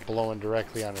that stuff blowing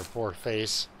directly on her poor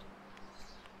face.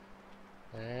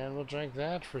 And we'll drink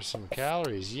that for some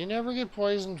calories. You never get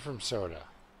poisoned from soda.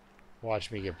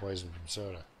 Watch me get poisoned from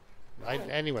soda.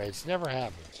 Anyway, it's never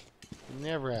happened.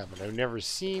 Never happened. I've never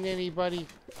seen anybody,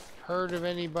 heard of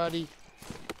anybody,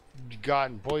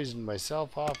 gotten poisoned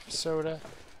myself off of soda.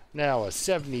 Now, a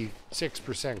 76%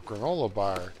 granola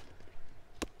bar.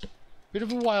 Bit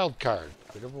of a wild card.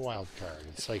 Bit of a wild card.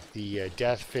 It's like the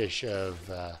death fish of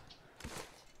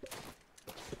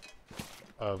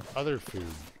other food.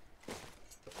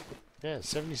 Yeah,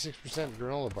 76%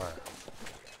 granola bar.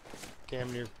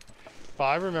 Damn near. Well,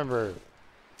 I remember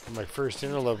my first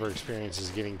Interloper experience is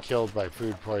getting killed by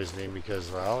food poisoning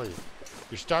because, well,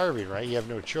 you're starving, right? You have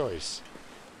no choice.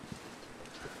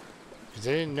 Because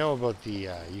I didn't know about the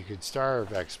you could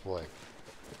starve exploit.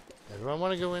 Do I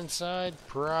want to go inside?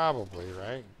 Probably,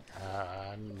 right?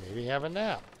 Maybe have a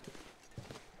nap.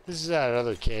 This is that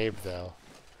other cave, though.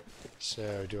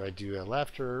 So, do I do a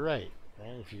left or a right?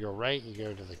 Right? If you go right, you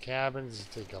go to the cabins.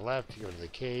 You take a left, you go to the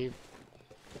cave.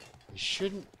 You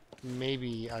shouldn't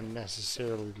maybe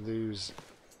unnecessarily lose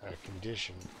a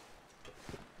condition.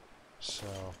 So,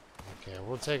 okay,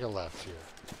 we'll take a left here.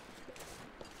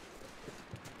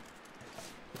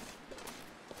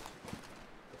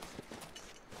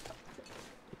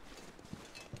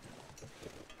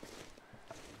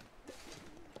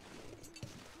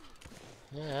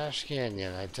 Yeah, Ash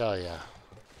Canyon, I tell ya.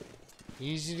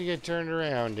 Easy to get turned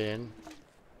around in.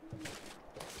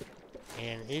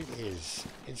 And it's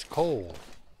cold.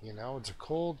 You know, it's a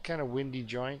cold, kind of windy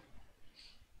joint.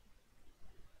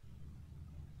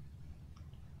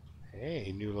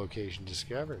 Hey, new location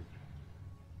discovered.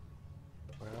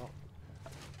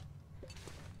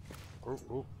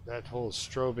 Well, that whole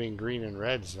strobing green and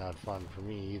red's not fun for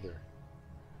me either.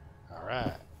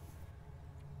 Alright.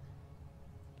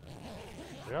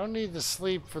 We don't need the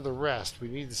sleep for the rest. We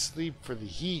need the sleep for the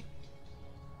heat.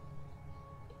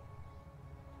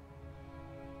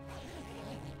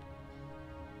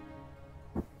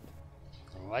 I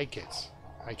like it.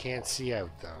 I can't see out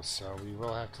though, so we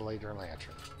will have to light our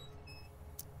lantern.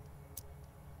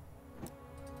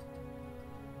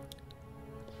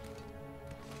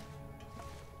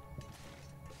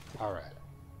 Alright.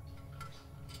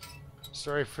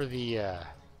 Sorry for the,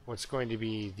 what's going to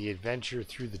be the adventure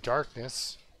through the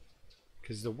darkness.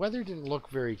 Because the weather didn't look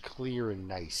very clear and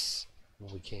nice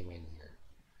when we came in here.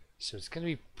 So it's going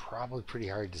to be probably pretty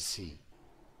hard to see.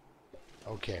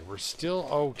 Okay, we're still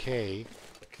okay.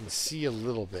 Can see a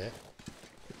little bit.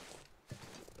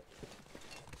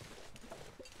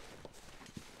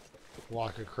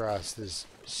 Walk across this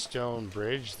stone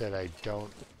bridge that I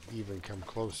don't even come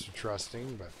close to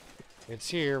trusting, but it's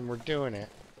here and we're doing it.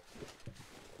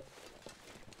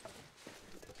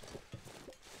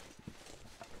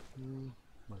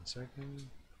 One second.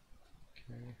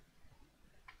 Okay.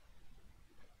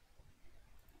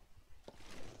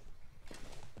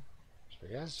 So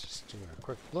yes, just doing a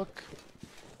quick look.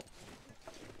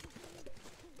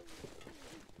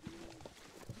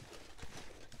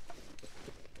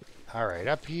 Alright,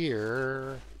 up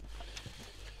here,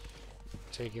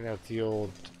 taking out the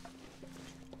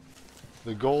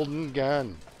golden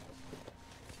gun.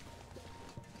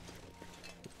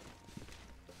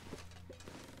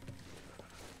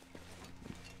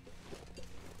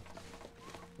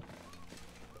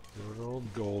 Good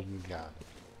old golden gun.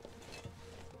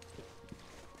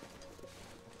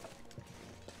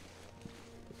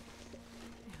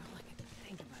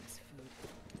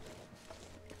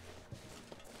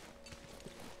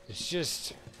 It's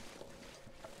just...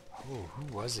 Oh,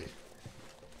 who was it?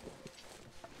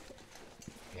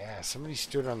 Yeah, somebody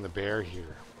stood on the bear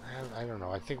here. I don't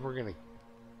know. I think we're gonna...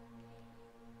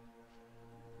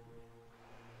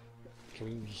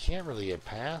 You can't really get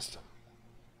past them.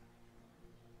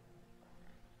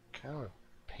 Kind of a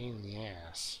pain in the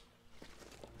ass.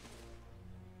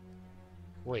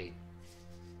 Wait.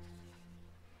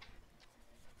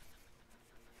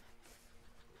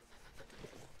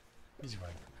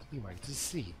 He went to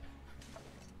sleep.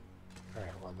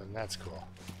 Alright, well then that's cool.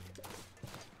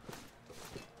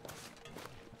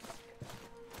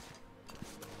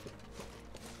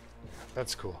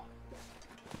 That's cool.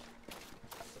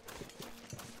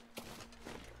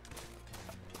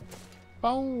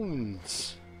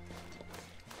 Bones!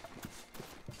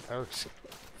 That looks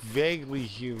vaguely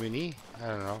human-y. I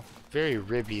don't know. Very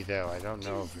ribby though. I don't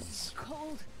know if it's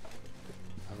cold.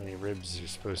 How many ribs are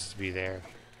supposed to be there.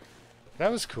 That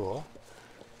was cool.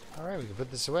 Alright, we can put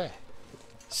this away.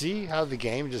 See how the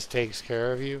game just takes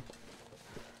care of you?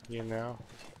 You know?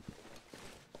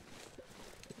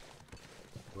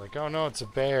 Like, oh no, it's a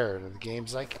bear. And the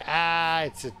game's like, ah,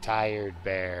 it's a tired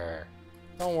bear.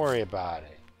 Don't worry about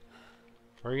it.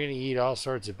 We're gonna eat all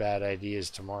sorts of bad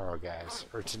ideas tomorrow, guys.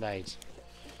 Or tonight.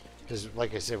 Because,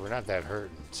 like I said, we're not that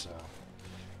hurting, so...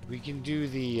 We can do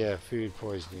the food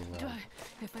poisoning, though.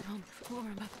 If I don't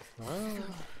warm up. Well,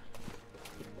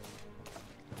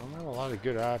 I don't have a lot of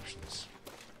good options.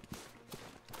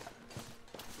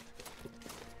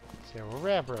 So yeah, we'll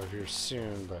wrap her up here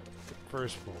soon, but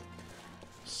first we'll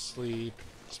sleep,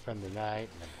 spend the night,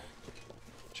 and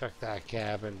check that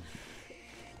cabin,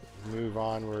 move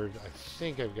onward. I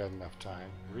think I've got enough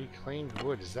time. Reclaimed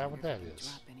wood, is that what that is?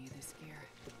 Drop any of this gear.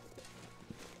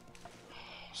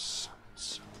 Oh, sun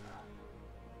soda.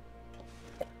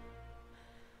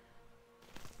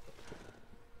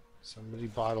 Somebody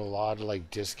bought a lot of like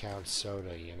discount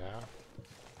soda, you know?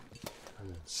 And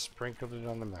then sprinkled it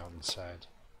on the mountainside.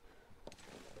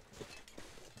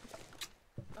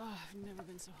 Oh, I've never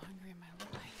been so hungry in my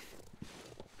life.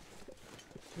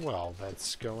 Well,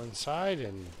 let's go inside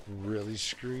and really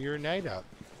screw your night up.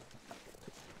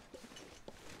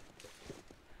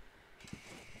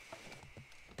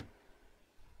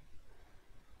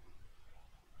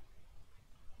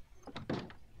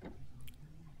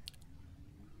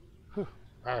 Whew.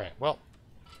 Alright, well,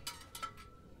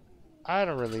 I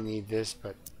don't really need this,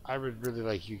 but I would really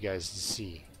like you guys to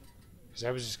see. Because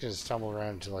I was just going to stumble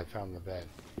around until I found the bed.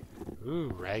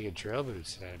 Ooh, ragged trail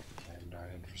boots that I'm not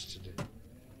interested in.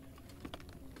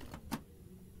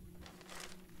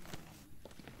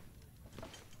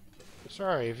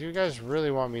 Sorry, if you guys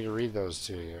really want me to read those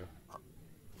to you,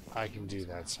 I can do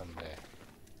that someday.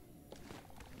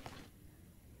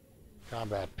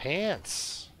 Combat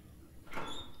pants.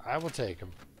 I will take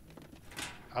them.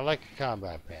 I like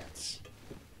combat pants.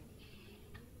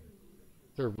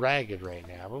 They're ragged right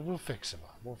now, but we'll fix them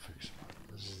up. We'll fix them up.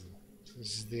 This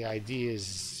is the idea,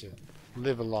 is to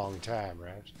live a long time,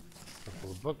 right? A couple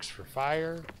of books for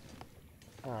fire.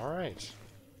 Alright.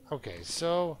 Okay,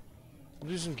 so we'll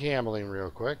do some gambling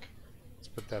real quick. Let's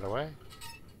put that away.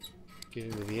 Get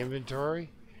into the inventory.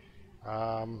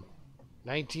 19%,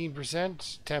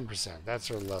 10%.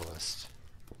 That's our lowest.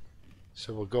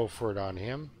 So we'll go for it on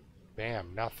him.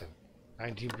 Bam, nothing.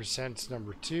 19% is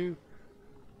number 2.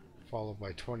 Followed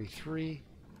by 23,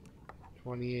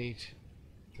 28,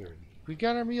 30. We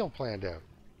got our meal planned out.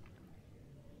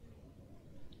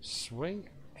 Swing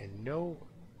and no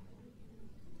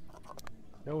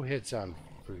hits on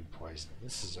food poisoning.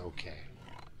 This is okay.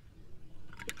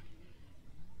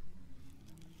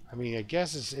 I mean, I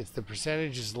guess it's the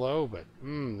percentage is low, but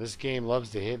this game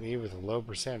loves to hit me with a low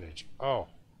percentage. Oh,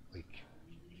 like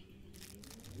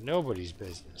nobody's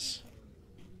business.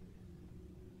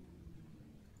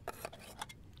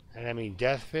 And I mean,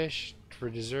 death fish for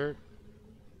dessert?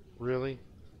 Really?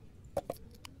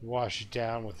 Wash it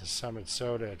down with the Summit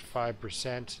Soda at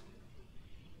 5%.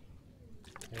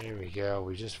 There we go.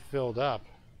 We just filled up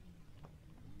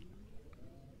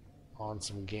on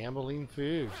some gambling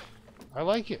food. I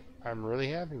like it. I'm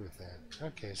really happy with that.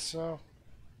 Okay, so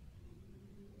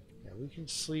yeah, we can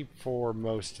sleep for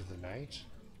most of the night.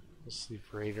 We'll sleep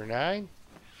for 8 or 9.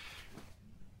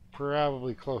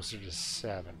 Probably closer to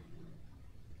 7.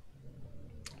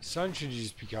 Sun should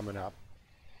just be coming up.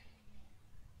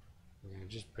 Yeah,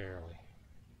 just barely.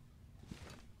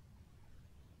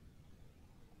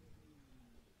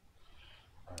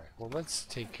 Alright, well, let's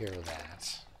take care of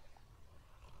that.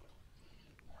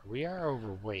 We are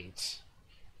overweight,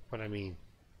 but I mean,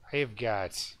 I have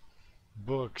got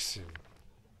books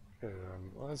and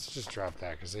let's just drop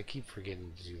that because I keep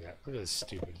forgetting to do that. Look at this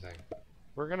stupid thing.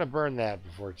 We're gonna burn that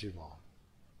before too long.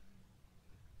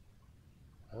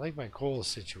 I like my coal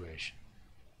situation.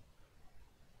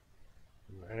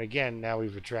 And again, now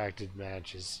we've attracted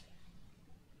matches.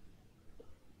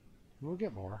 We'll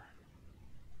get more.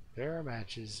 There are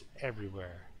matches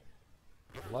everywhere.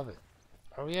 Love it.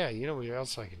 Oh yeah, you know what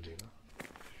else I can do?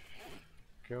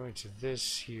 Go into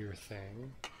this here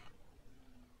thing.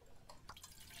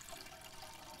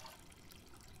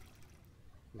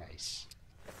 Nice.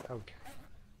 Okay.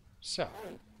 So.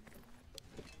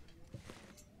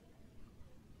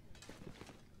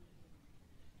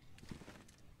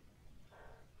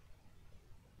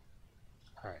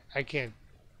 Alright, I can't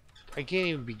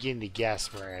even begin to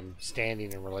guess where I'm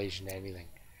standing in relation to anything.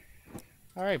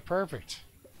 Alright, perfect.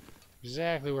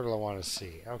 Exactly what I want to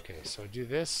see. Okay, so do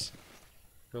this.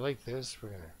 Go like this. We're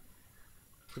gonna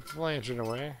put the lantern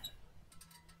away.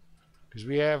 Because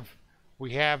we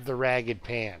have the ragged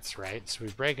pants, right? So we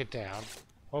break it down.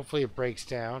 Hopefully it breaks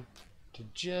down to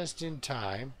just in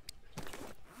time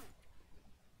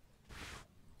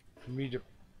for me to...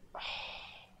 Oh,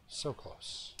 so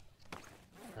close.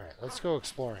 Alright, let's go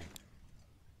exploring.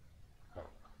 Oh,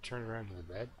 turn around to the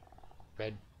bed.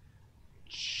 Bed.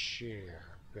 Chair.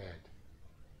 Bed.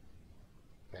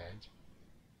 Bed.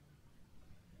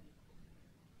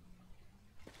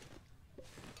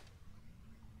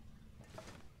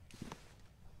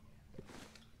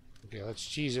 Okay, let's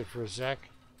cheese it for a sec.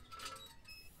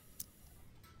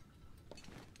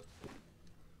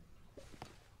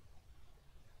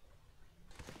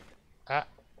 Ah,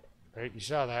 right, you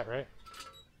saw that, right?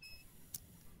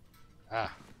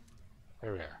 Ah,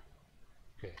 there we are.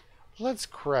 Okay, let's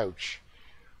crouch.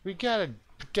 We got a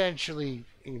potentially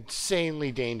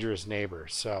insanely dangerous neighbor,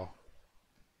 so...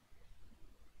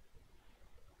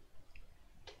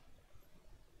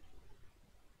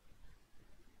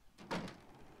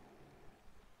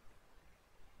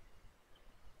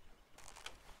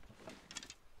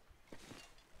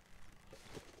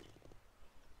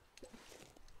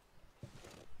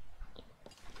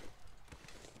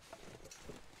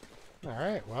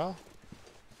 Alright, well...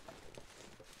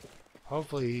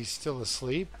 hopefully he's still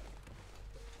asleep.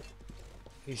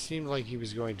 He seemed like he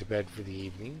was going to bed for the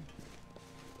evening.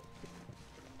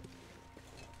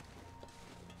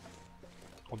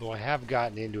 Although I have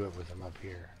gotten into it with him up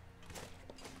here.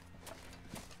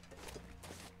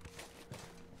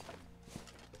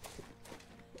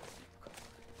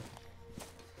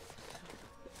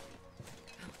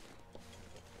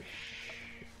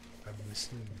 I'm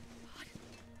listening.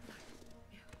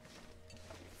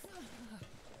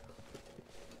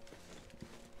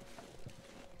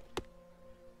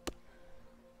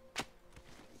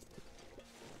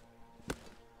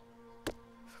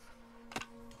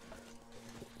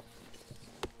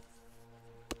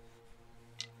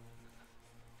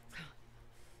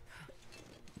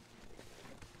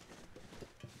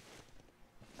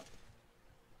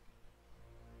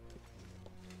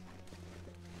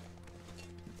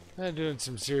 I'm doing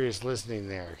some serious listening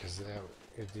there because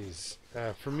it is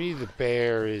for me the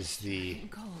bear is the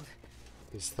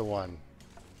Cold. one.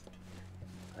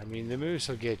 I mean the moose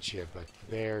will get you, but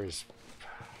the bear is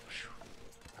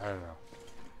I don't know.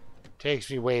 Takes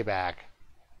me way back.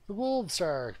 The wolves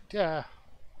are I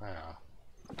don't know.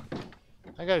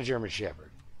 I got a German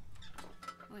Shepherd.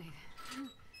 Wait.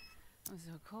 I'm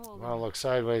so cold. I want to look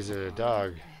sideways at a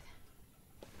dog.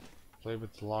 Played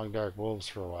with the long dark wolves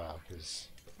for a while because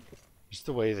just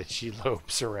the way that she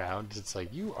lopes around, it's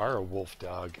like you are a wolf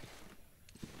dog.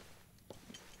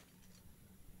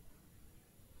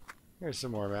 Here's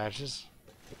some more matches.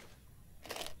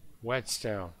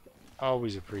 Whetstone,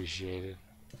 always appreciated.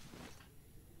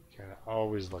 Kind of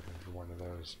always looking for one of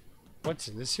those. What's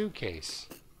in the suitcase?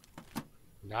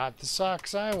 Not the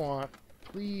socks I want.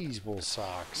 Please, wool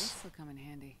socks. This will come in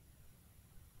handy.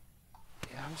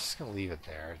 Yeah, I'm just gonna leave it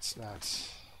there. It's not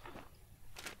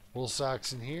wool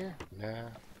socks in here. Nah.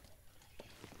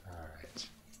 All right.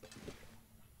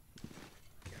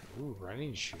 Yeah, ooh,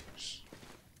 running shoes.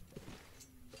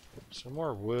 Some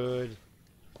more wood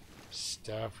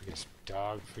stuff. We get some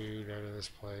dog food out of this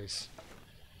place.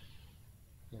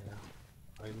 You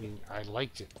know, I mean, I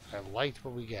liked it. I liked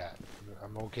what we got.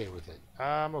 I'm okay with it.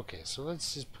 I'm okay. So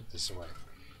let's just put this away.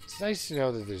 It's nice to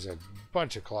know that there's a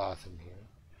bunch of cloth in here.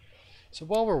 So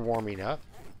while we're warming up,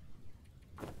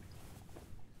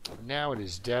 now it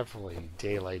is definitely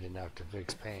daylight enough to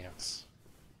fix pants.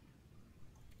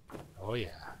 Oh yeah.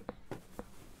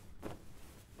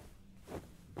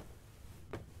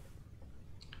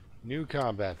 New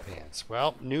combat pants.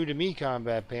 Well, new to me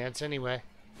combat pants anyway.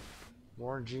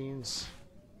 Worn jeans,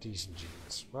 decent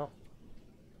jeans. Well,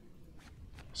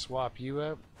 swap you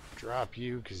out, drop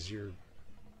you because you're.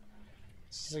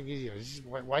 It's like, you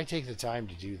know, why take the time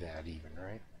to do that even,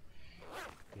 right?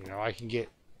 You know, I can get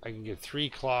 3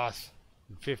 cloth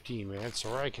in 15 minutes,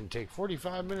 or I can take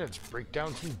 45 minutes, break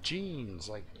down some jeans,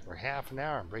 like or half an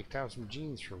hour, and break down some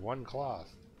jeans for 1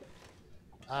 cloth.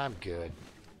 I'm good.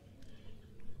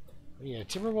 Yeah,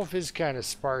 Timberwolf is kind of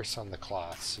sparse on the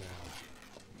cloths. You know.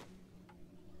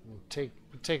 We'll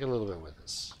take a little bit with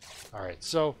us. All right,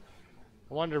 so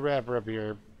I wanted to wrap her up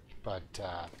here, but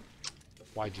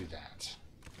why do that?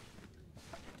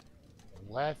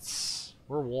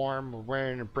 We're warm. We're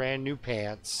wearing brand new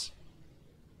pants.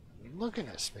 Look at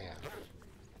us, man.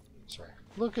 Sorry,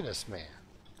 look at us, man.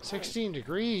 16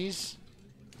 degrees.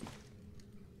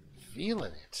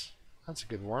 Feeling it. That's a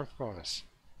good warmth bonus.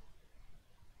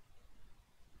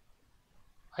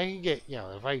 I can get, you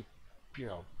know, if I, you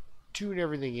know, tune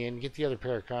everything in, get the other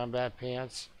pair of combat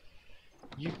pants,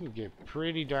 you can get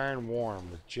pretty darn warm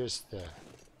with just the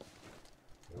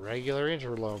regular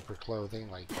interloper clothing.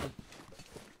 Like,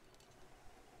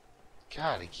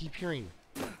 God, I keep hearing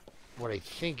what I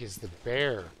think is the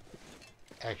bear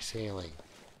exhaling.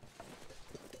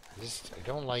 I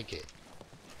don't like it.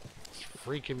 It's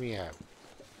freaking me out.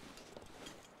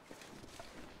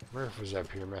 Murph was up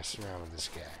here messing around with this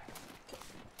guy.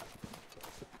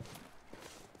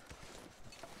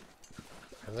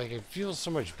 Like, it feels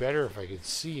so much better if I could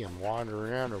see him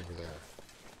wandering around over there.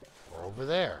 Or over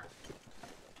there.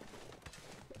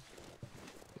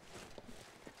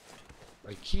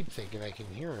 I keep thinking I can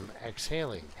hear him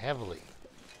exhaling heavily.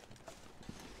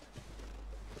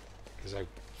 Because I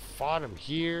fought him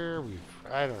here.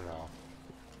 I don't know.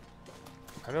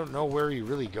 I don't know where he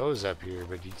really goes up here,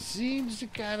 but he seems to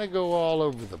kind of go all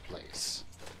over the place.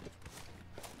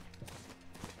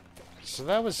 So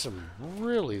that was some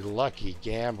really lucky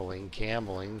gambling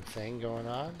thing going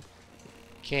on.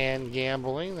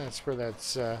 Gambling, that's where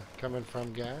that's coming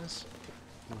from, guys.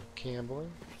 Gambling.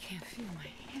 I can't feel my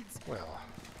hands. Well,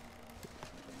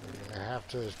 you're gonna have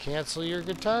to cancel your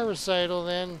guitar recital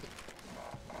then.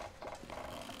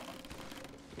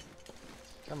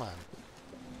 Come on.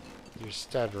 You're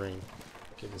stuttering,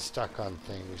 getting stuck on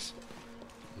things,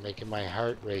 making my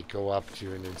heart rate go up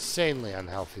to an insanely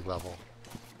unhealthy level.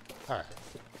 Alright,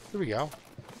 here we go.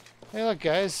 Hey look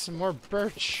guys, some more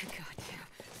birch. Goddamn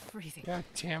freezing.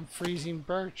 Goddamn freezing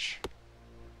birch.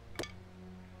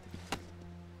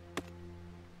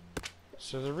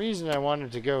 So the reason I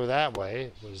wanted to go that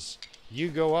way was you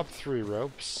go up 3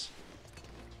 ropes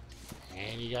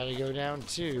and you gotta go down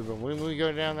 2, but when we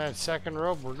go down that second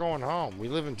rope we're going home. We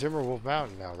live in Timberwolf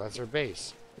Mountain now, that's our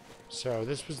base. So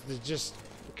this was just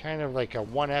kind of like a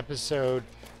 1 episode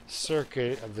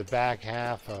circuit of the back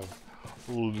half of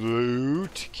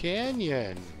Loot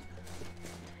Canyon,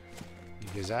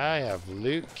 because I have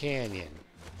Loot Canyon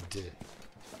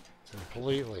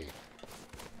completely.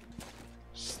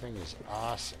 This thing is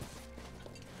awesome.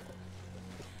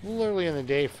 A little early in the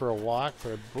day for a walk,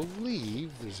 but I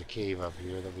believe there's a cave up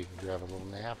here that we can grab a little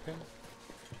nap in. I'm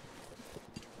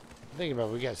thinking about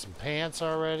it, we got some pants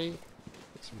already.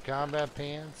 Some combat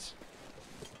pants.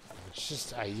 It's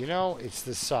just, you know, it's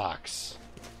the socks.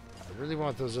 I really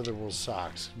want those other wool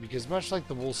socks. Because much like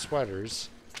the wool sweaters,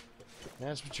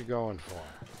 that's what you're going for.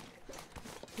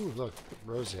 Ooh, look,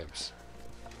 rose hips.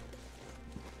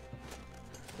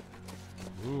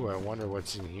 Ooh, I wonder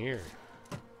what's in here.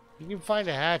 You can find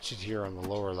a hatchet here on the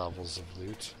lower levels of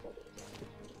loot.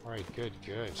 Alright, good,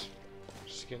 good.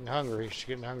 She's getting hungry. She's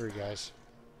getting hungry, guys.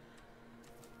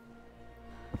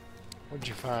 What'd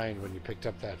you find when you picked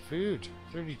up that food?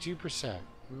 32%.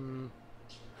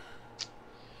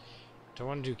 Don't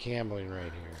want to do gambling right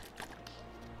here.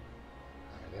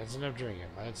 Alright, that's enough drinking.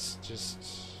 Let's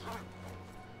just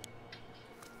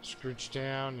scrooge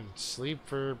down and sleep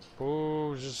for...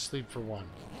 Oh, just sleep for one.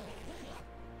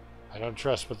 I don't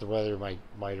trust what the weather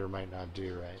might or might not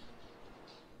do, right?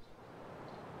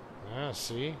 Ah,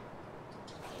 see?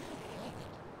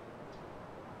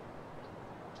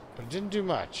 But it didn't do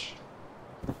much.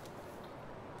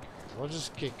 We'll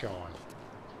just get going.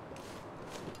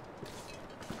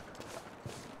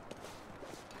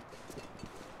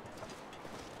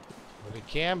 But it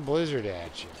can blizzard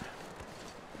at you.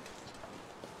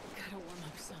 Gotta warm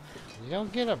up somehow. You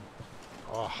don't get a...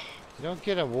 Oh, you don't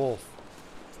get a wolf.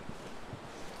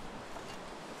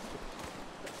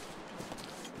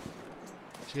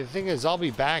 See, the thing is, I'll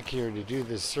be back here to do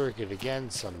this circuit again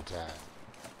sometime.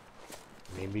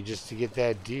 Maybe just to get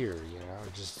that deer, you know,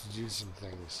 just to do some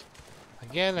things.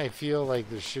 Again, I feel like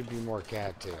there should be more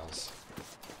cattails.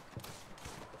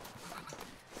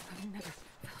 I've never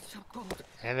felt so cold.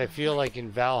 And I feel like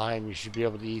in Valheim you should be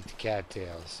able to eat the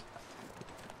cattails.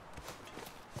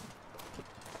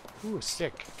 Ooh, a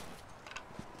stick.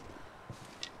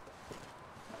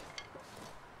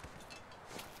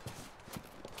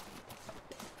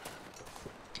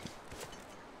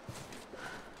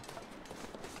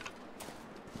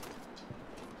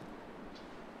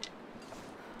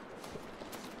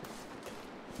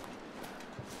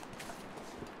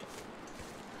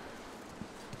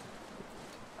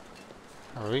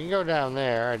 We can go down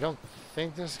there. I don't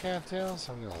think there's cattails.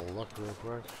 I'm gonna look real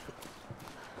quick.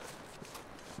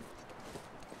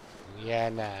 Yeah,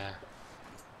 nah. I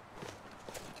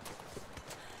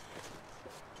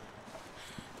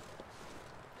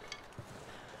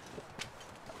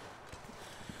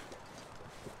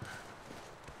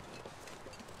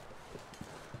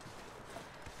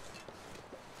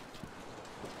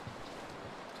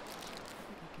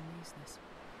can use this.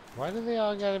 Why do they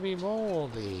all gotta be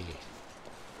moldy?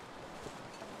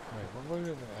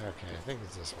 Okay, I think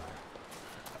it's this way.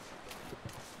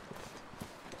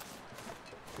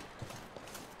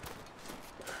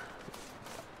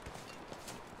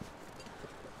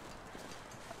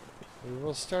 We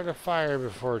will start a fire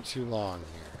before too long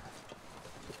here.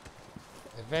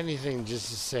 If anything, just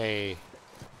to say,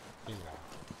 you know,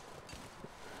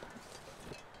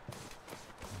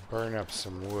 burn up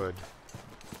some wood.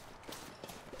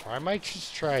 Or I might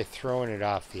just try throwing it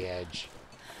off the edge.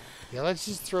 Yeah, let's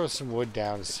just throw some wood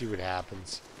down and see what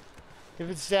happens. If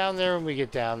it's down there when we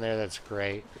get down there, that's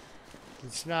great.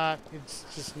 It's not, it's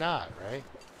just not, right?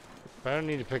 But I don't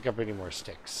need to pick up any more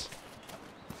sticks.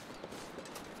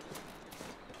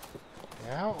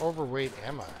 Yeah, how overweight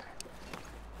am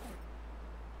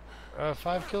I?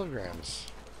 5 kilograms.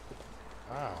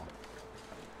 Wow.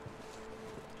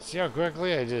 See how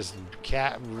quickly I just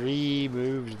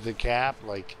removed the cap?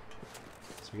 Like,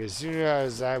 as soon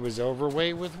as I was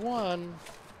overweight with one,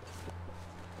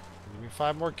 give me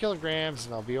 5 more kilograms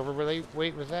and I'll be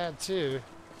overweight with that too.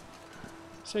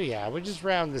 So yeah, we'll just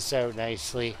round this out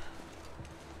nicely.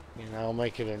 You know,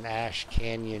 make it an Ash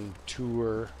Canyon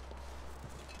tour.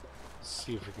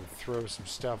 See if we can throw some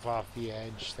stuff off the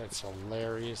edge. That's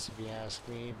hilarious if you ask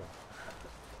me. But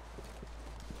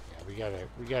yeah,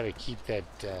 we gotta keep that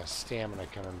stamina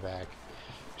coming back.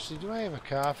 Actually, do I have a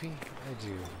coffee? I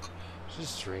do.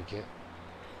 Just drink it.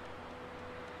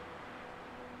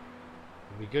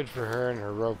 It'll be good for her and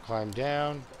her rope climb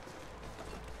down.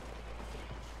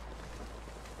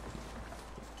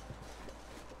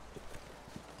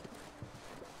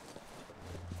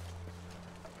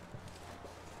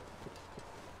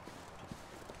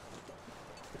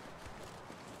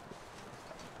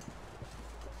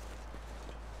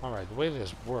 Alright, the way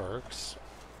this works,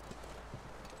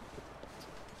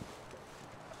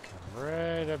 come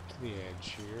right up to the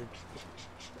edge here.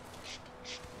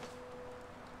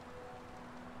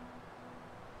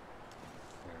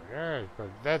 There we are, but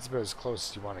that's about as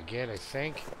close as you want to get, I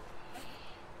think.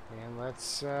 And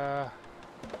let's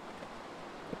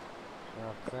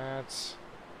Got that.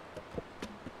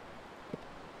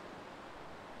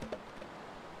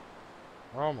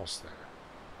 We're almost there.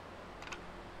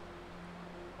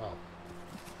 Oh.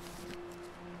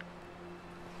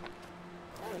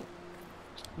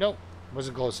 Nope.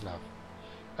 Wasn't close enough.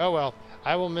 Oh well.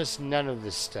 I will miss none of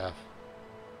this stuff.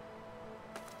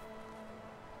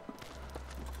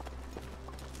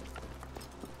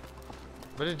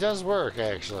 But it does work,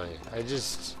 actually. I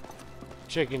just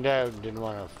chickened out and didn't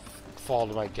want to fall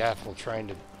to my death while trying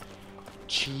to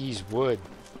cheese wood.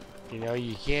 You know,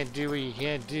 you can't do what you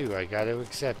can't do. I got to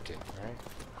accept it, right?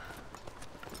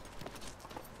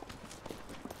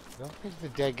 I don't think the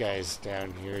dead guy's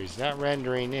down here. He's not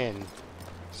rendering in,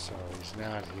 so he's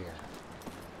not here.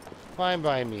 Fine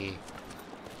by me.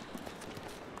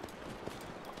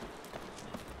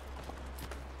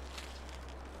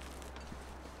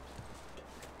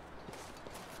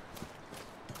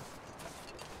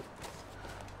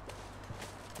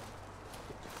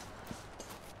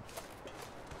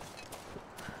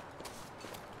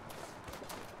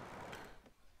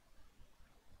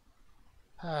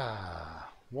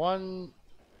 One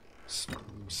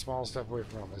small step away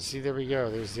from home. See, there we go.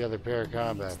 There's the other pair of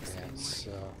combat pants.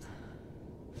 So,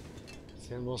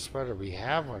 thin wool sweater. We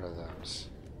have one of those.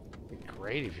 It'd be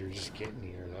great if you were just getting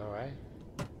here, though, eh?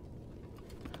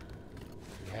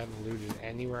 We hadn't looted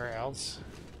anywhere else.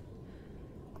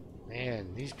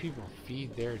 Man, these people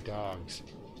feed their dogs.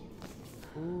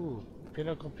 Ooh,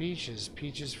 pinnacle peaches.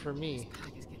 Peaches for me.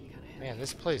 Man,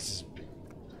 this place is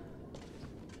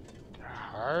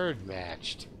hard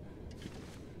matched.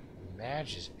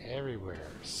 Matches everywhere.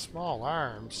 Small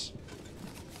arms.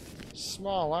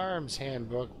 Small arms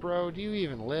handbook. Bro, do you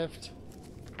even lift?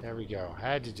 There we go.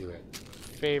 Had to do it.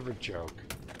 Favorite joke.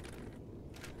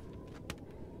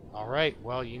 Alright,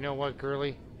 well, you know what,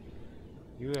 girly?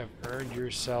 You have earned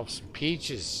yourself some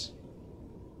peaches.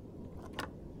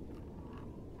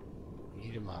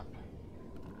 Eat them up.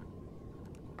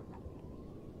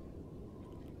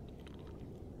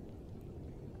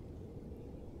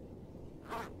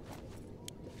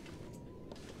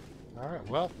 Alright,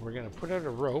 well, we're going to put out a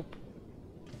rope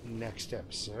next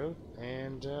episode,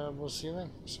 and we'll see you then.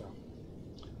 So,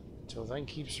 until then,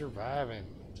 keep surviving.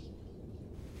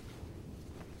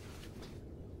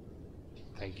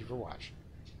 Thank you for watching.